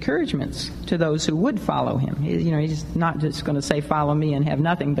great encouragements to those who would follow him. He's not just going to say, follow me and have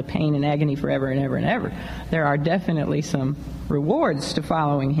nothing but pain and agony forever and ever and ever. There are definitely some rewards to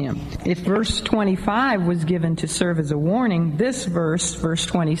following him. If verse 25 was given to serve as a warning, this verse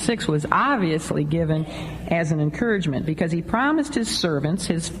 26, was obviously given as an encouragement, because he promised his servants,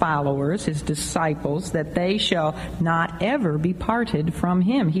 his followers, his disciples, that they shall not ever be parted from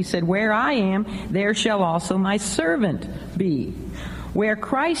him. He said, where I am, there shall also my servant be. Where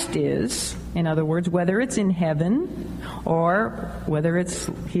Christ is, in other words, whether it's in heaven or whether it's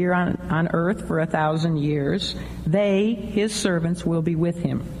here on earth for 1,000 years, they, his servants, will be with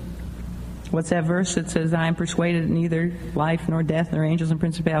him. What's that verse that says, I am persuaded that neither life nor death nor angels and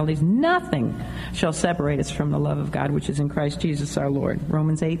principalities, nothing shall separate us from the love of God which is in Christ Jesus our Lord.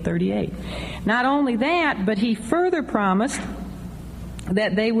 Romans 8:38. Not only that, but he further promised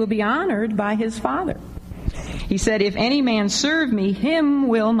that they will be honored by his Father. He said, if any man serve me, him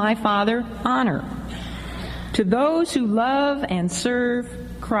will my Father honor. To those who love and serve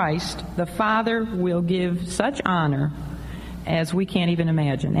Christ, the Father will give such honor as we can't even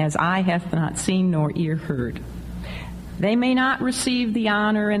imagine, as eye hath not seen nor ear heard. They may not receive the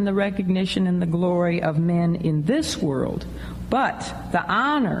honor and the recognition and the glory of men in this world, but the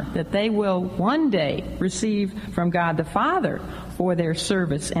honor that they will one day receive from God the Father for their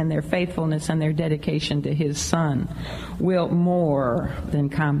service and their faithfulness and their dedication to his Son will more than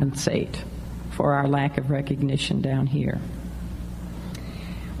compensate for our lack of recognition down here.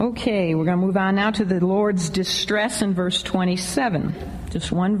 Okay, we're going to move on now to the Lord's distress in verse 27.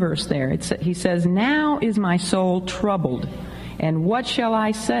 Just one verse there. He says, now is my soul troubled, and what shall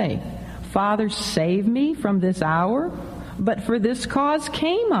I say? Father, save me from this hour? But for this cause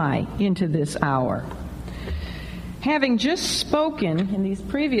came I into this hour. Having just spoken in these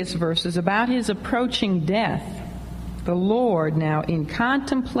previous verses about his approaching death, the Lord, now in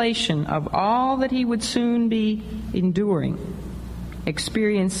contemplation of all that he would soon be enduring,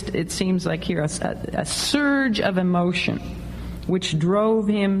 experienced, it seems like here, a surge of emotion which drove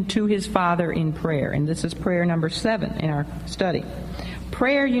him to his Father in prayer. And this is prayer number 7 in our study.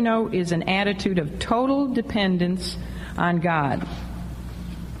 Prayer, is an attitude of total dependence on God.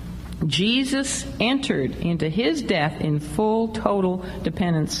 Jesus entered into his death in full, total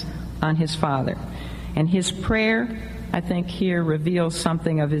dependence on his Father. And his prayer, I think, here reveals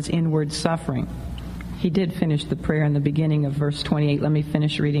something of his inward suffering. He did finish the prayer in the beginning of verse 28. Let me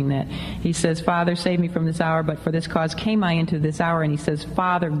finish reading that. He says, Father, save me from this hour, but for this cause came I into this hour. And he says,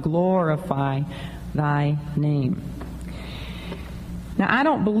 Father, glorify thy name. Now, I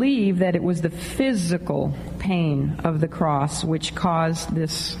don't believe that it was the physical pain of the cross which caused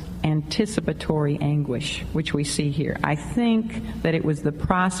this anticipatory anguish, which we see here. I think that it was the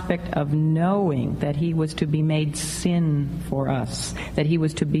prospect of knowing that he was to be made sin for us, that he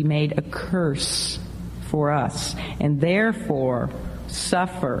was to be made a curse for us, and therefore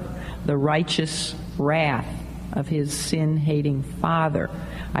suffer the righteous wrath of his sin-hating Father.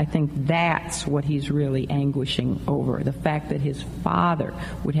 I think that's what he's really anguishing over, the fact that his Father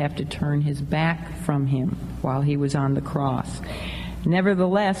would have to turn his back from him while he was on the cross.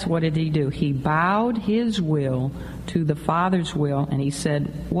 Nevertheless, what did he do? He bowed his will to the Father's will, and he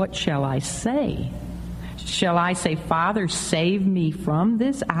said, "What shall I say? Shall I say, Father, save me from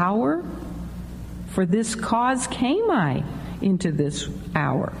this hour? For this cause came I into this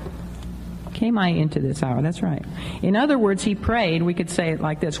hour." Came I into this hour. That's right. In other words, he prayed, we could say it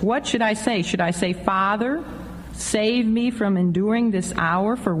like this: what should I say? Should I say, Father, save me from enduring this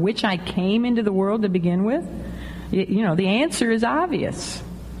hour for which I came into the world to begin with? You know, the answer is obvious.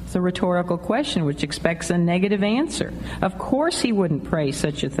 It's a rhetorical question which expects a negative answer. Of course he wouldn't pray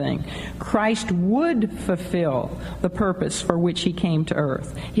such a thing. Christ would fulfill the purpose for which he came to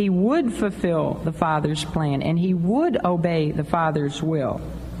earth. He would fulfill the Father's plan, and he would obey the Father's will.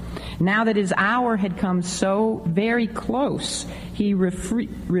 Now that his hour had come so very close, he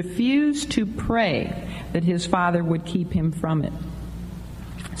refused to pray that his Father would keep him from it.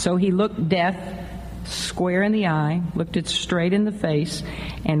 So he looked death square in the eye, looked it straight in the face,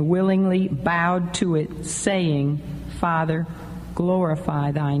 and willingly bowed to it, saying, Father,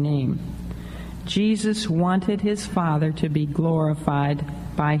 glorify thy name. Jesus wanted his Father to be glorified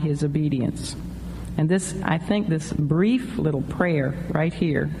by his obedience. And this, I think this brief little prayer right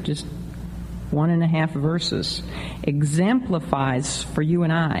here, just 1.5 verses, exemplifies for you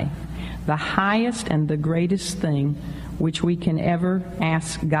and I the highest and the greatest thing which we can ever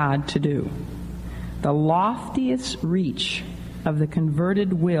ask God to do. The loftiest reach of the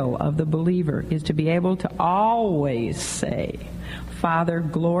converted will of the believer is to be able to always say, Father,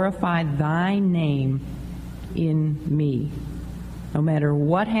 glorify thy name in me. No matter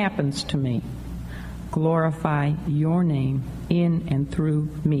what happens to me, glorify your name in and through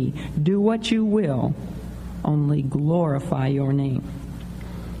me. Do what you will, only glorify your name.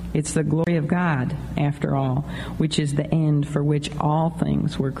 It's the glory of God, after all, which is the end for which all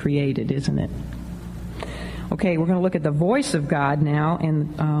things were created, isn't it? Okay, we're going to look at the voice of God now,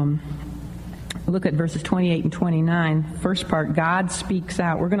 and look at verses 28 and 29. First part, God speaks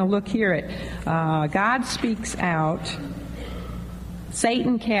out. We're going to look here at God speaks out,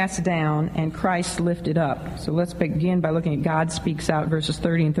 Satan cast down, and Christ lifted up. So let's begin by looking at God speaks out, verses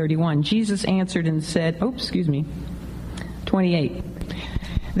 30 and 31. Jesus answered and said, 28.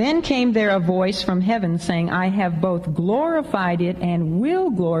 Then came there a voice from heaven saying, I have both glorified it and will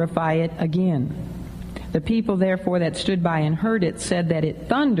glorify it again. The people therefore that stood by and heard it said that it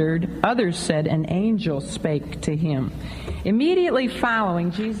thundered. Others said an angel spake to him. Immediately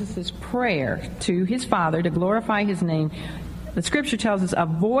following Jesus' prayer to his Father to glorify his name, the Scripture tells us a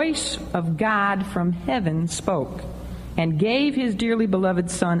voice of God from heaven spoke and gave his dearly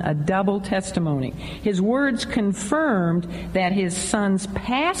beloved Son a double testimony. His words confirmed that his Son's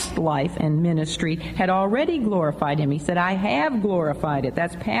past life and ministry had already glorified him. He said, I have glorified it.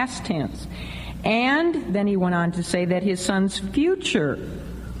 That's past tense. And then he went on to say that his Son's future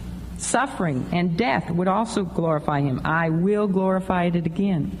suffering and death would also glorify him. I will glorify it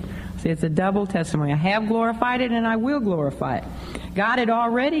again. See, it's a double testimony. I have glorified it and I will glorify it. God had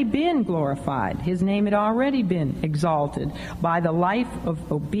already been glorified. His name had already been exalted by the life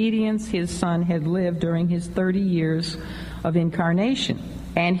of obedience his Son had lived during his 30 years of incarnation.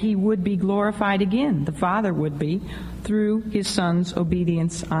 And he would be glorified again. The Father would be, through his Son's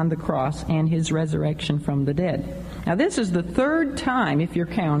obedience on the cross and his resurrection from the dead. Now this is the third time, if you're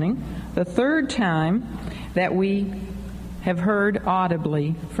counting, the third time that we have heard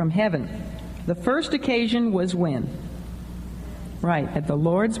audibly from heaven. The first occasion was when? Right, at the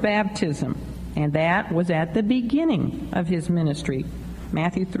Lord's baptism. And that was at the beginning of his ministry.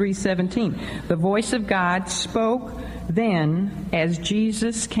 Matthew 3:17. The voice of God spoke then as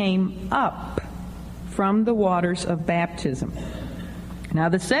Jesus came up from the waters of baptism. Now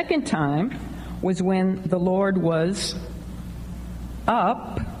the second time was when the Lord was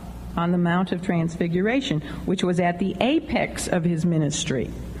up on the Mount of Transfiguration, which was at the apex of his ministry.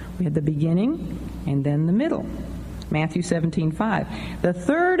 We had the beginning and then the middle. Matthew 17:5. The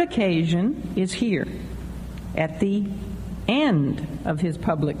third occasion is here, at the end of his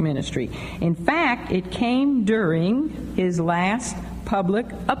public ministry. In fact, it came during his last public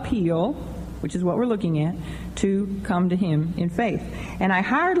appeal which is what we're looking at, to come to him in faith. And I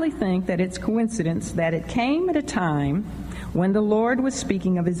hardly think that it's coincidence that it came at a time when the Lord was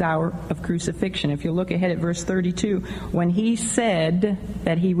speaking of his hour of crucifixion. If you look ahead at verse 32, when he said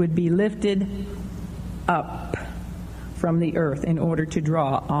that he would be lifted up from the earth in order to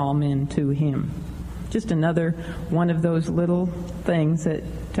draw all men to him. Just another one of those little things that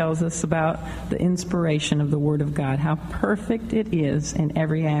tells us about the inspiration of the Word of God, how perfect it is in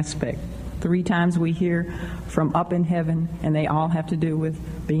every aspect. 3 times we hear from up in heaven, and they all have to do with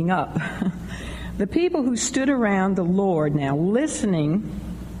being up. The people who stood around the Lord now, listening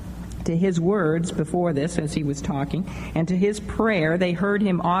to his words before this as he was talking, and to his prayer, they heard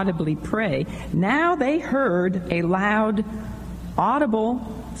him audibly pray. Now they heard a loud,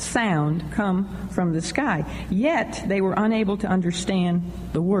 audible sound come from the sky. Yet they were unable to understand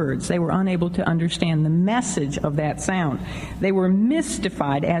the words. They were unable to understand the message of that sound. They were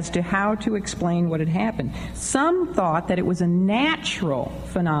mystified as to how to explain what had happened. Some thought that it was a natural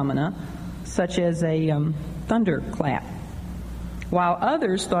phenomena, such as a thunderclap, while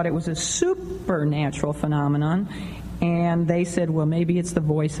others thought it was a supernatural phenomenon, and they said, well, maybe it's the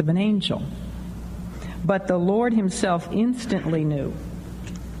voice of an angel. But the Lord himself instantly knew.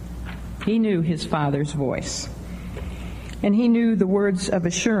 He knew his Father's voice. And he knew the words of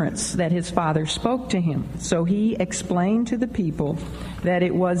assurance that his Father spoke to him. So he explained to the people that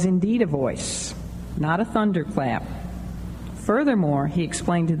it was indeed a voice, not a thunderclap. Furthermore, he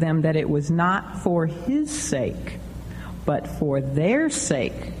explained to them that it was not for his sake, but for their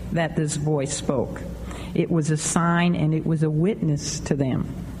sake that this voice spoke. It was a sign and it was a witness to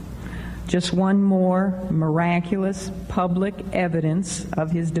them. Just one more miraculous public evidence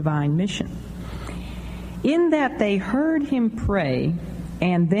of his divine mission. In that they heard him pray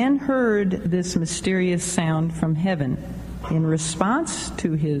and then heard this mysterious sound from heaven in response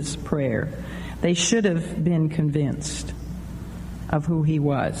to his prayer, they should have been convinced of who he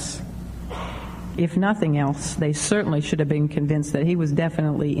was. If nothing else, they certainly should have been convinced that he was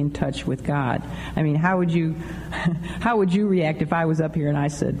definitely in touch with God. I mean, how would you react if I was up here and I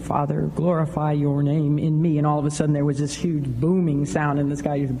said, Father, glorify your name in me, and all of a sudden there was this huge booming sound in the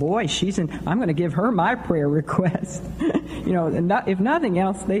sky. Boy, I'm going to give her my prayer request. If nothing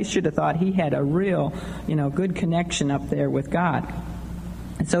else, they should have thought he had a real, good connection up there with God.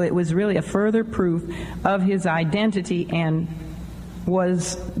 And so it was really a further proof of his identity and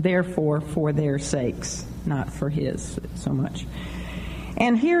was therefore for their sakes, not for his so much.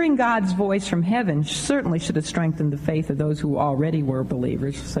 And hearing God's voice from heaven certainly should have strengthened the faith of those who already were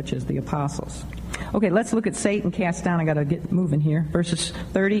believers, such as the apostles. Okay, let's look at Satan cast down. I got to get moving here. Verses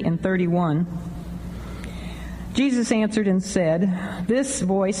 30 and 31. Jesus answered and said, "This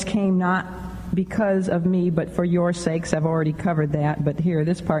voice came not because of me, but for your sakes." I've already covered that, but here,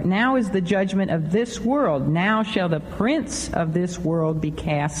 this part. "Now is the judgment of this world. Now shall the prince of this world be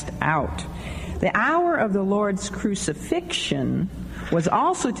cast out." The hour of the Lord's crucifixion was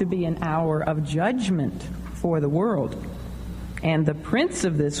also to be an hour of judgment for the world. And the prince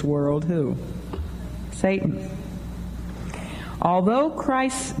of this world, who? Satan. Although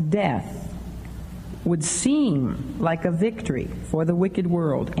Christ's death would seem like a victory for the wicked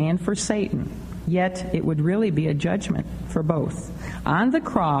world and for Satan, yet it would really be a judgment for both. On the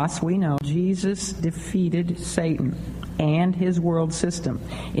cross, we know Jesus defeated Satan and his world system.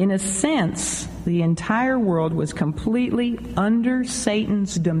 In a sense, the entire world was completely under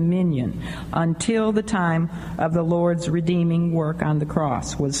Satan's dominion until the time of the Lord's redeeming work on the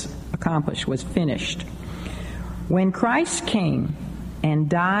cross was accomplished, was finished. When Christ came and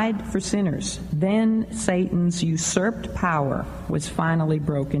died for sinners, then Satan's usurped power was finally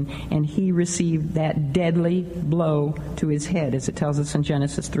broken, and he received that deadly blow to his head, as it tells us in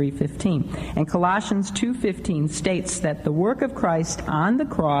Genesis 3:15. And Colossians 2:15 states that the work of Christ on the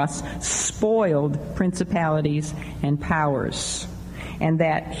cross spoiled principalities and powers, and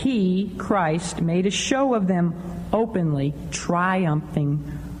that he, Christ, made a show of them openly, triumphing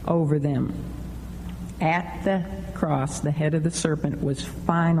over them. At the cross, the head of the serpent was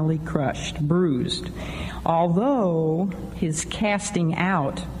finally crushed, bruised. Although his casting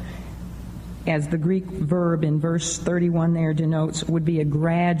out, as the Greek verb in verse 31 there denotes, would be a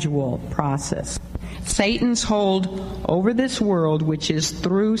gradual process. Satan's hold over this world, which is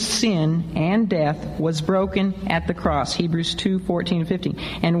through sin and death, was broken at the cross, Hebrews 2:14 and 15,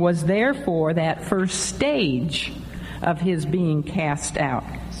 and was therefore that first stage of his being cast out.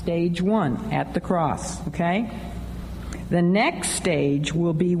 Stage 1, at the cross, okay? The next stage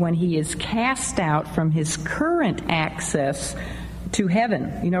will be when he is cast out from his current access to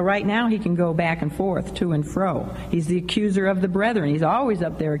heaven. You know, right now he can go back and forth, to and fro. He's the accuser of the brethren. He's always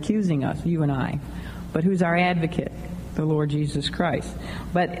up there accusing us, you and I. But who's our advocate? The Lord Jesus Christ.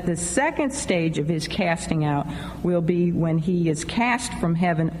 But the second stage of his casting out will be when he is cast from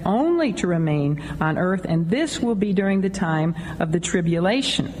heaven only to remain on earth, and this will be during the time of the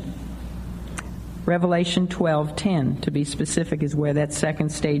tribulation. Revelation 12:10, to be specific, is where that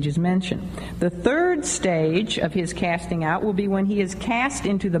second stage is mentioned. The third stage of his casting out will be when he is cast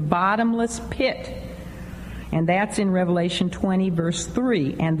into the bottomless pit. And that's in Revelation 20, verse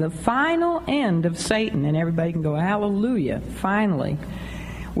 3. And the final end of Satan, and everybody can go, hallelujah, finally,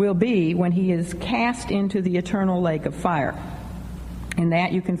 will be when he is cast into the eternal lake of fire. And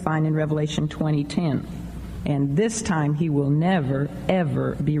that you can find in Revelation 20:10. And this time he will never,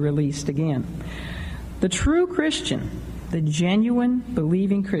 ever be released again. The true Christian, the genuine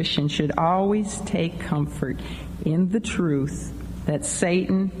believing Christian, should always take comfort in the truth that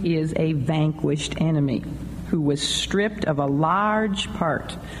Satan is a vanquished enemy who was stripped of a large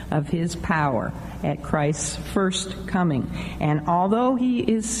part of his power at Christ's first coming. And although he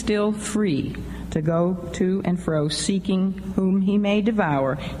is still free to go to and fro seeking whom he may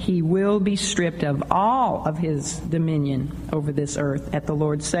devour, he will be stripped of all of his dominion over this earth at the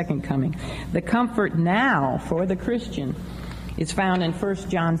Lord's second coming. The comfort now for the Christian is found in 1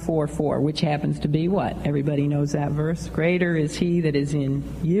 John 4:4, which happens to be what? Everybody knows that verse. Greater is he that is in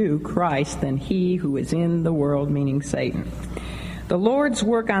you, Christ, than he who is in the world, meaning Satan. The Lord's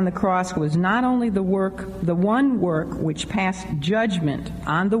work on the cross was not only the one work which passed judgment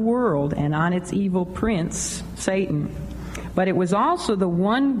on the world and on its evil prince, Satan, but it was also the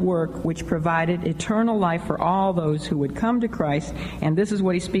one work which provided eternal life for all those who would come to Christ. And this is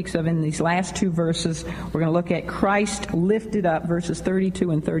what he speaks of in these last two verses. We're going to look at Christ lifted up, verses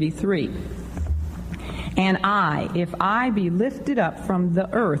 32 and 33. And I, if I be lifted up from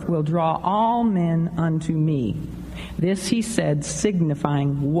the earth, will draw all men unto me. This he said,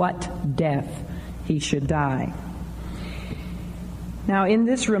 signifying what death he should die. Now, in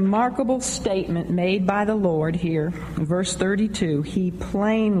this remarkable statement made by the Lord here, in verse 32, he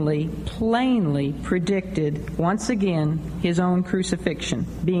plainly predicted once again his own crucifixion,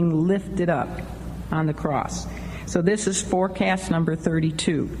 being lifted up on the cross. So this is forecast number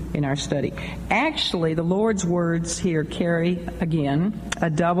 32 in our study. Actually, the Lord's words here carry, again, a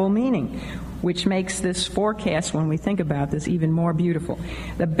double meaning, which makes this forecast, when we think about this, even more beautiful.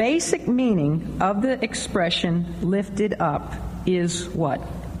 The basic meaning of the expression lifted up is what?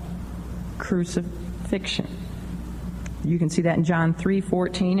 Crucifixion. You can see that in John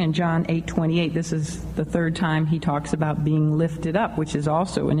 3:14 and John 8:28. This is the third time he talks about being lifted up, which is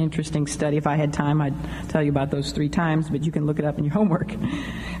also an interesting study. If I had time, I'd tell you about those 3 times, but you can look it up in your homework.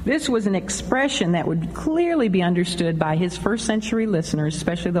 This was an expression that would clearly be understood by his first century listeners,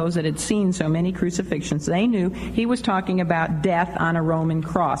 especially those that had seen so many crucifixions. They knew he was talking about death on a Roman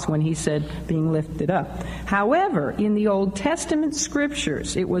cross when he said being lifted up. However, in the Old Testament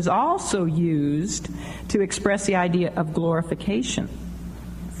scriptures, it was also used to express the idea of glorification.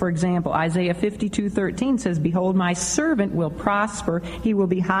 For example, Isaiah 52:13 says, "Behold, my servant will prosper. He will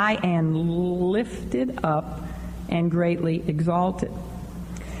be high and lifted up and greatly exalted."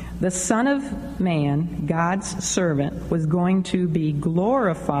 The Son of Man, God's servant, was going to be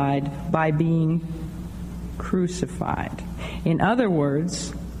glorified by being crucified. In other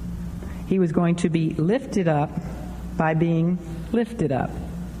words, he was going to be lifted up by being lifted up.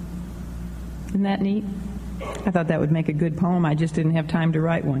 Isn't that neat? I thought that would make a good poem. I just didn't have time to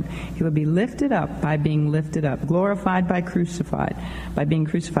write one. He would be lifted up by being lifted up, glorified by being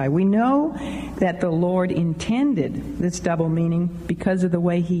crucified. We know that the Lord intended this double meaning because of the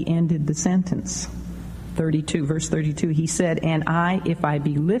way he ended the sentence. Verse 32, he said, "And I, if I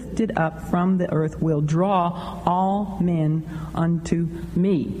be lifted up from the earth, will draw all men unto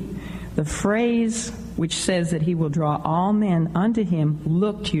me." The phrase which says that he will draw all men unto him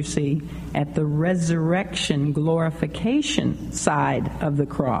looked, you see, at the resurrection, glorification side of the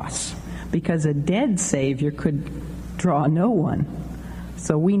cross, because a dead Savior could draw no one.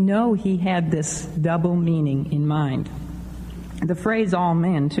 So we know he had this double meaning in mind. The phrase all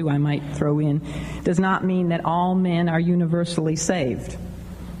men, too, I might throw in, does not mean that all men are universally saved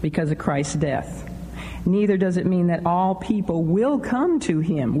because of Christ's death. Neither does it mean that all people will come to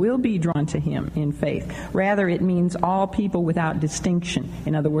him, will be drawn to him in faith. Rather, it means all people without distinction.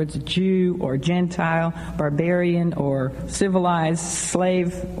 In other words, Jew or Gentile, barbarian or civilized,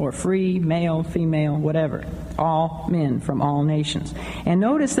 slave or free, male, female, whatever. All men from all nations. And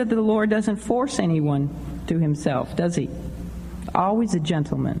notice that the Lord doesn't force anyone to himself, does he? Always a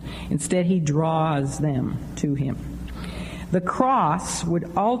gentleman. Instead, he draws them to him. The cross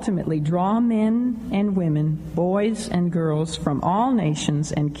would ultimately draw men and women, boys and girls from all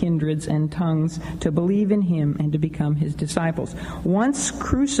nations and kindreds and tongues to believe in him and to become his disciples. Once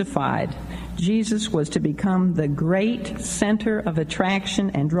crucified, Jesus was to become the great center of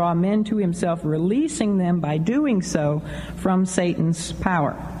attraction and draw men to himself, releasing them by doing so from Satan's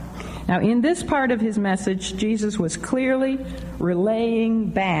power. Now, in this part of his message, Jesus was clearly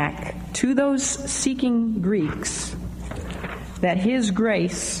relaying back to those seeking Greeks that his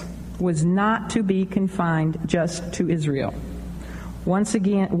grace was not to be confined just to Israel. Once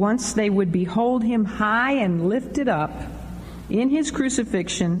they would behold him high and lifted up in his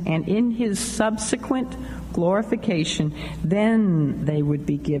crucifixion and in his subsequent glorification, then they would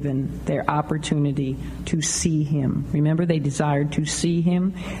be given their opportunity to see him. Remember, they desired to see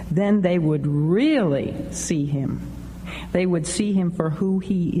him. Then they would really see him. They would see him for who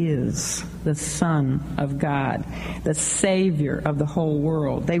he is, the Son of God, the Savior of the whole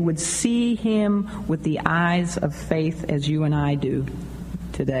world. They would see him with the eyes of faith as you and I do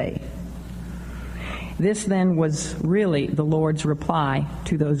today. This then was really the Lord's reply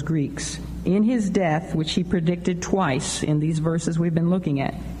to those Greeks. In his death, which he predicted twice in these verses we've been looking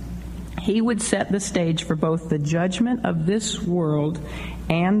at, he would set the stage for both the judgment of this world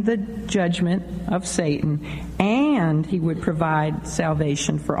and the judgment of Satan, and he would provide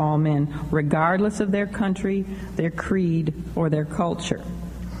salvation for all men, regardless of their country, their creed, or their culture.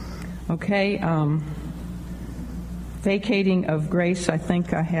 Okay, Vacating of Grace, I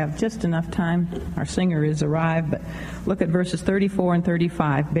think I have just enough time. Our singer has arrived, but look at verses 34 and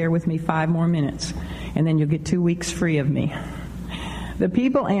 35. Bear with me 5 more minutes, and then you'll get 2 weeks free of me. The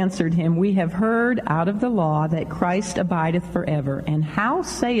people answered him, "We have heard out of the law that Christ abideth forever. And how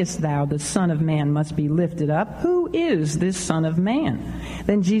sayest thou, the Son of Man must be lifted up? Who is this Son of Man?"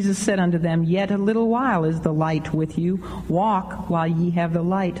 Then Jesus said unto them, "Yet a little while is the light with you. Walk while ye have the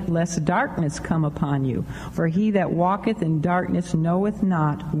light, lest darkness come upon you. For he that walketh in darkness knoweth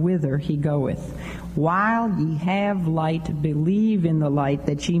not whither he goeth. While ye have light, believe in the light,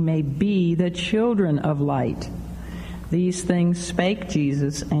 that ye may be the children of light." These things spake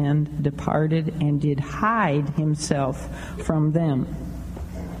Jesus, and departed, and did hide himself from them.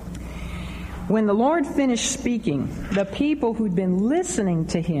 When the Lord finished speaking, the people who'd been listening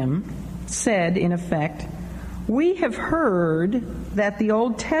to him said, in effect, "We have heard that the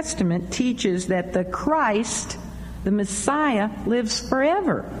Old Testament teaches that the Christ, the Messiah, lives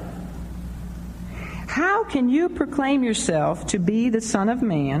forever. How can you proclaim yourself to be the Son of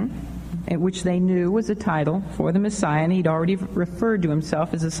Man?" Which they knew was a title for the Messiah, and he'd already referred to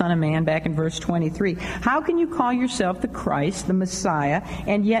himself as the Son of Man back in verse 23. "How can you call yourself the Christ, the Messiah,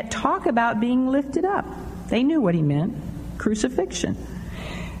 and yet talk about being lifted up?" They knew what he meant, crucifixion.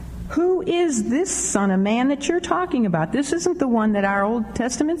 "Who is this Son of Man that you're talking about? This isn't the one that our Old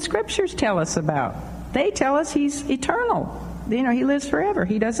Testament scriptures tell us about. They tell us he's eternal. You know, he lives forever.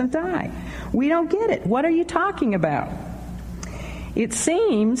 He doesn't die. We don't get it. What are you talking about?" It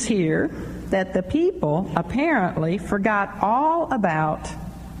seems here that the people apparently forgot all about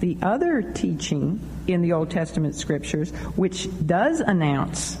the other teaching in the Old Testament scriptures, which does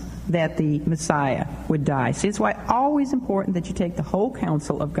announce that the Messiah would die. See, it's why it's always important that you take the whole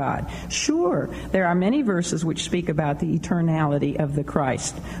counsel of God. Sure, there are many verses which speak about the eternality of the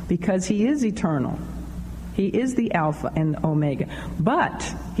Christ, because he is eternal. He is the Alpha and the Omega.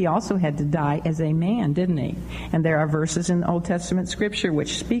 But he also had to die as a man, didn't he? And there are verses in the Old Testament scripture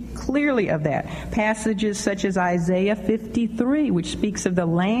which speak clearly of that. Passages such as Isaiah 53, which speaks of the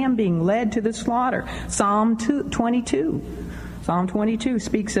lamb being led to the slaughter. Psalm 22. Psalm 22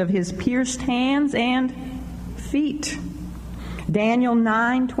 speaks of his pierced hands and feet. Daniel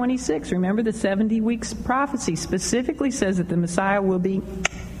 9:26, remember the 70 weeks prophecy specifically says that the Messiah will be,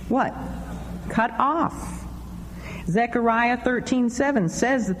 what? Cut off. Zechariah 13:7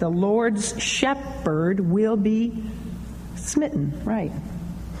 says that the Lord's shepherd will be smitten. Right.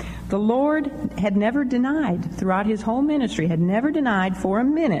 The Lord had never denied, throughout his whole ministry, had never denied for a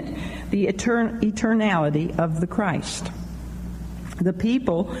minute the eternality of the Christ. The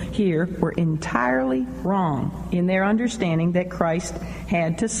people here were entirely wrong in their understanding that Christ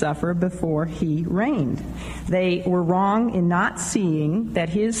had to suffer before he reigned. They were wrong in not seeing that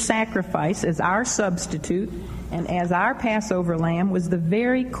his sacrifice as our substitute and as our Passover lamb was the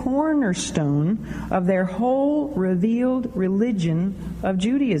very cornerstone of their whole revealed religion of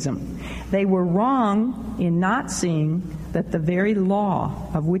Judaism. They were wrong in not seeing that the very law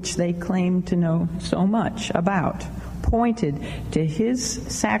of which they claimed to know so much about pointed to his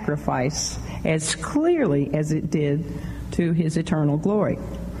sacrifice as clearly as it did to his eternal glory.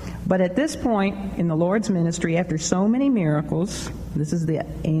 But at this point in the Lord's ministry, after so many miracles, this is the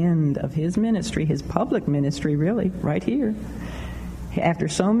end of his ministry, his public ministry, really, right here. After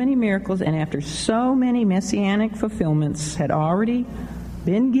so many miracles and after so many messianic fulfillments had already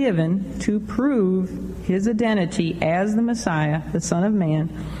been given to prove his identity as the Messiah, the Son of Man,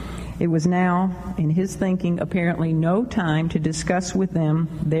 it was now, in his thinking, apparently no time to discuss with them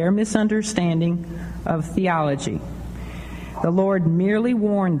their misunderstanding of theology. The Lord merely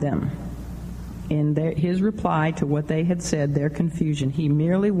warned them in his reply to what they had said, their confusion. He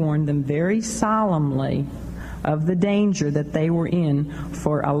merely warned them very solemnly of the danger that they were in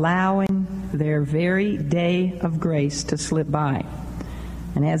for allowing their very day of grace to slip by.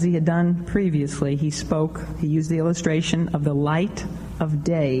 And as he had done previously, he used the illustration of the light of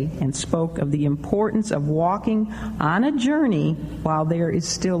day and spoke of the importance of walking on a journey while there is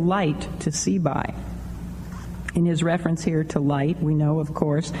still light to see by. In his reference here to light, we know, of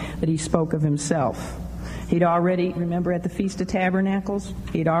course, that he spoke of himself. He'd already, remember at the Feast of Tabernacles,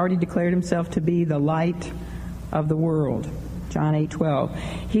 he'd already declared himself to be the light of the world. John 8:12.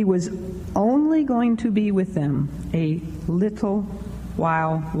 He was only going to be with them a little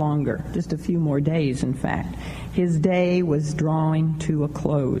while longer, just a few more days, in fact. His day was drawing to a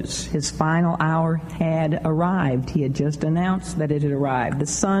close. His final hour had arrived. He had just announced that it had arrived. The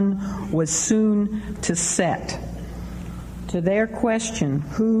sun was soon to set. To their question,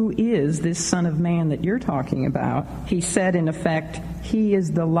 who is this Son of Man that you're talking about? He said, in effect, he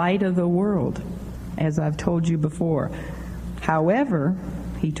is the light of the world, as I've told you before. However,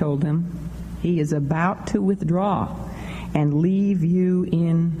 he told them, he is about to withdraw and leave you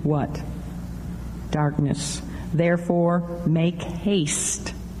in what? Darkness. Therefore, make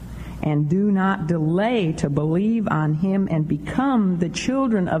haste and do not delay to believe on him and become the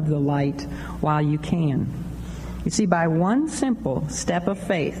children of the light while you can. You see, by one simple step of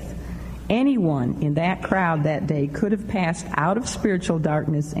faith, anyone in that crowd that day could have passed out of spiritual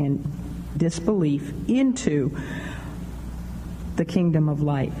darkness and disbelief into the kingdom of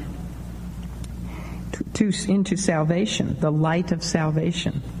light, into salvation, the light of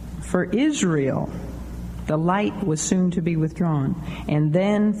salvation. For Israel, the light was soon to be withdrawn. And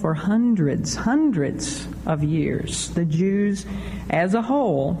then for hundreds of years, the Jews as a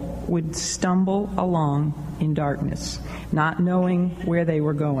whole would stumble along in darkness, not knowing where they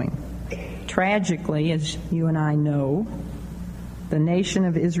were going. Tragically, as you and I know, the nation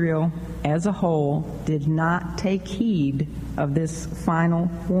of Israel as a whole did not take heed of this final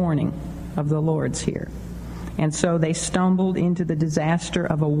warning of the Lord's here. And so they stumbled into the disaster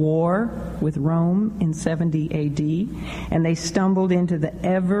of a war with Rome in 70 AD, and they stumbled into the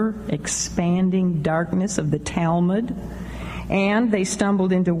ever-expanding darkness of the Talmud, and they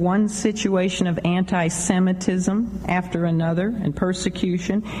stumbled into one situation of anti-Semitism after another and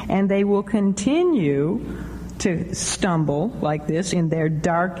persecution, and they will continue to stumble like this in their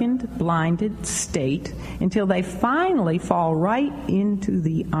darkened, blinded state until they finally fall right into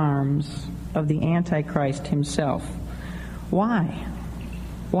the arms of the Antichrist himself. Why?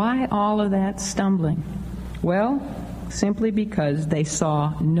 Why all of that stumbling? Well, simply because they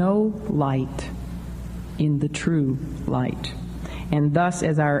saw no light in the true light. And thus,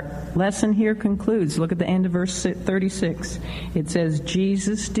 as our lesson here concludes, look at the end of verse 36. It says,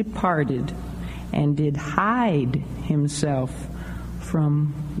 Jesus departed and did hide himself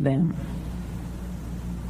from them.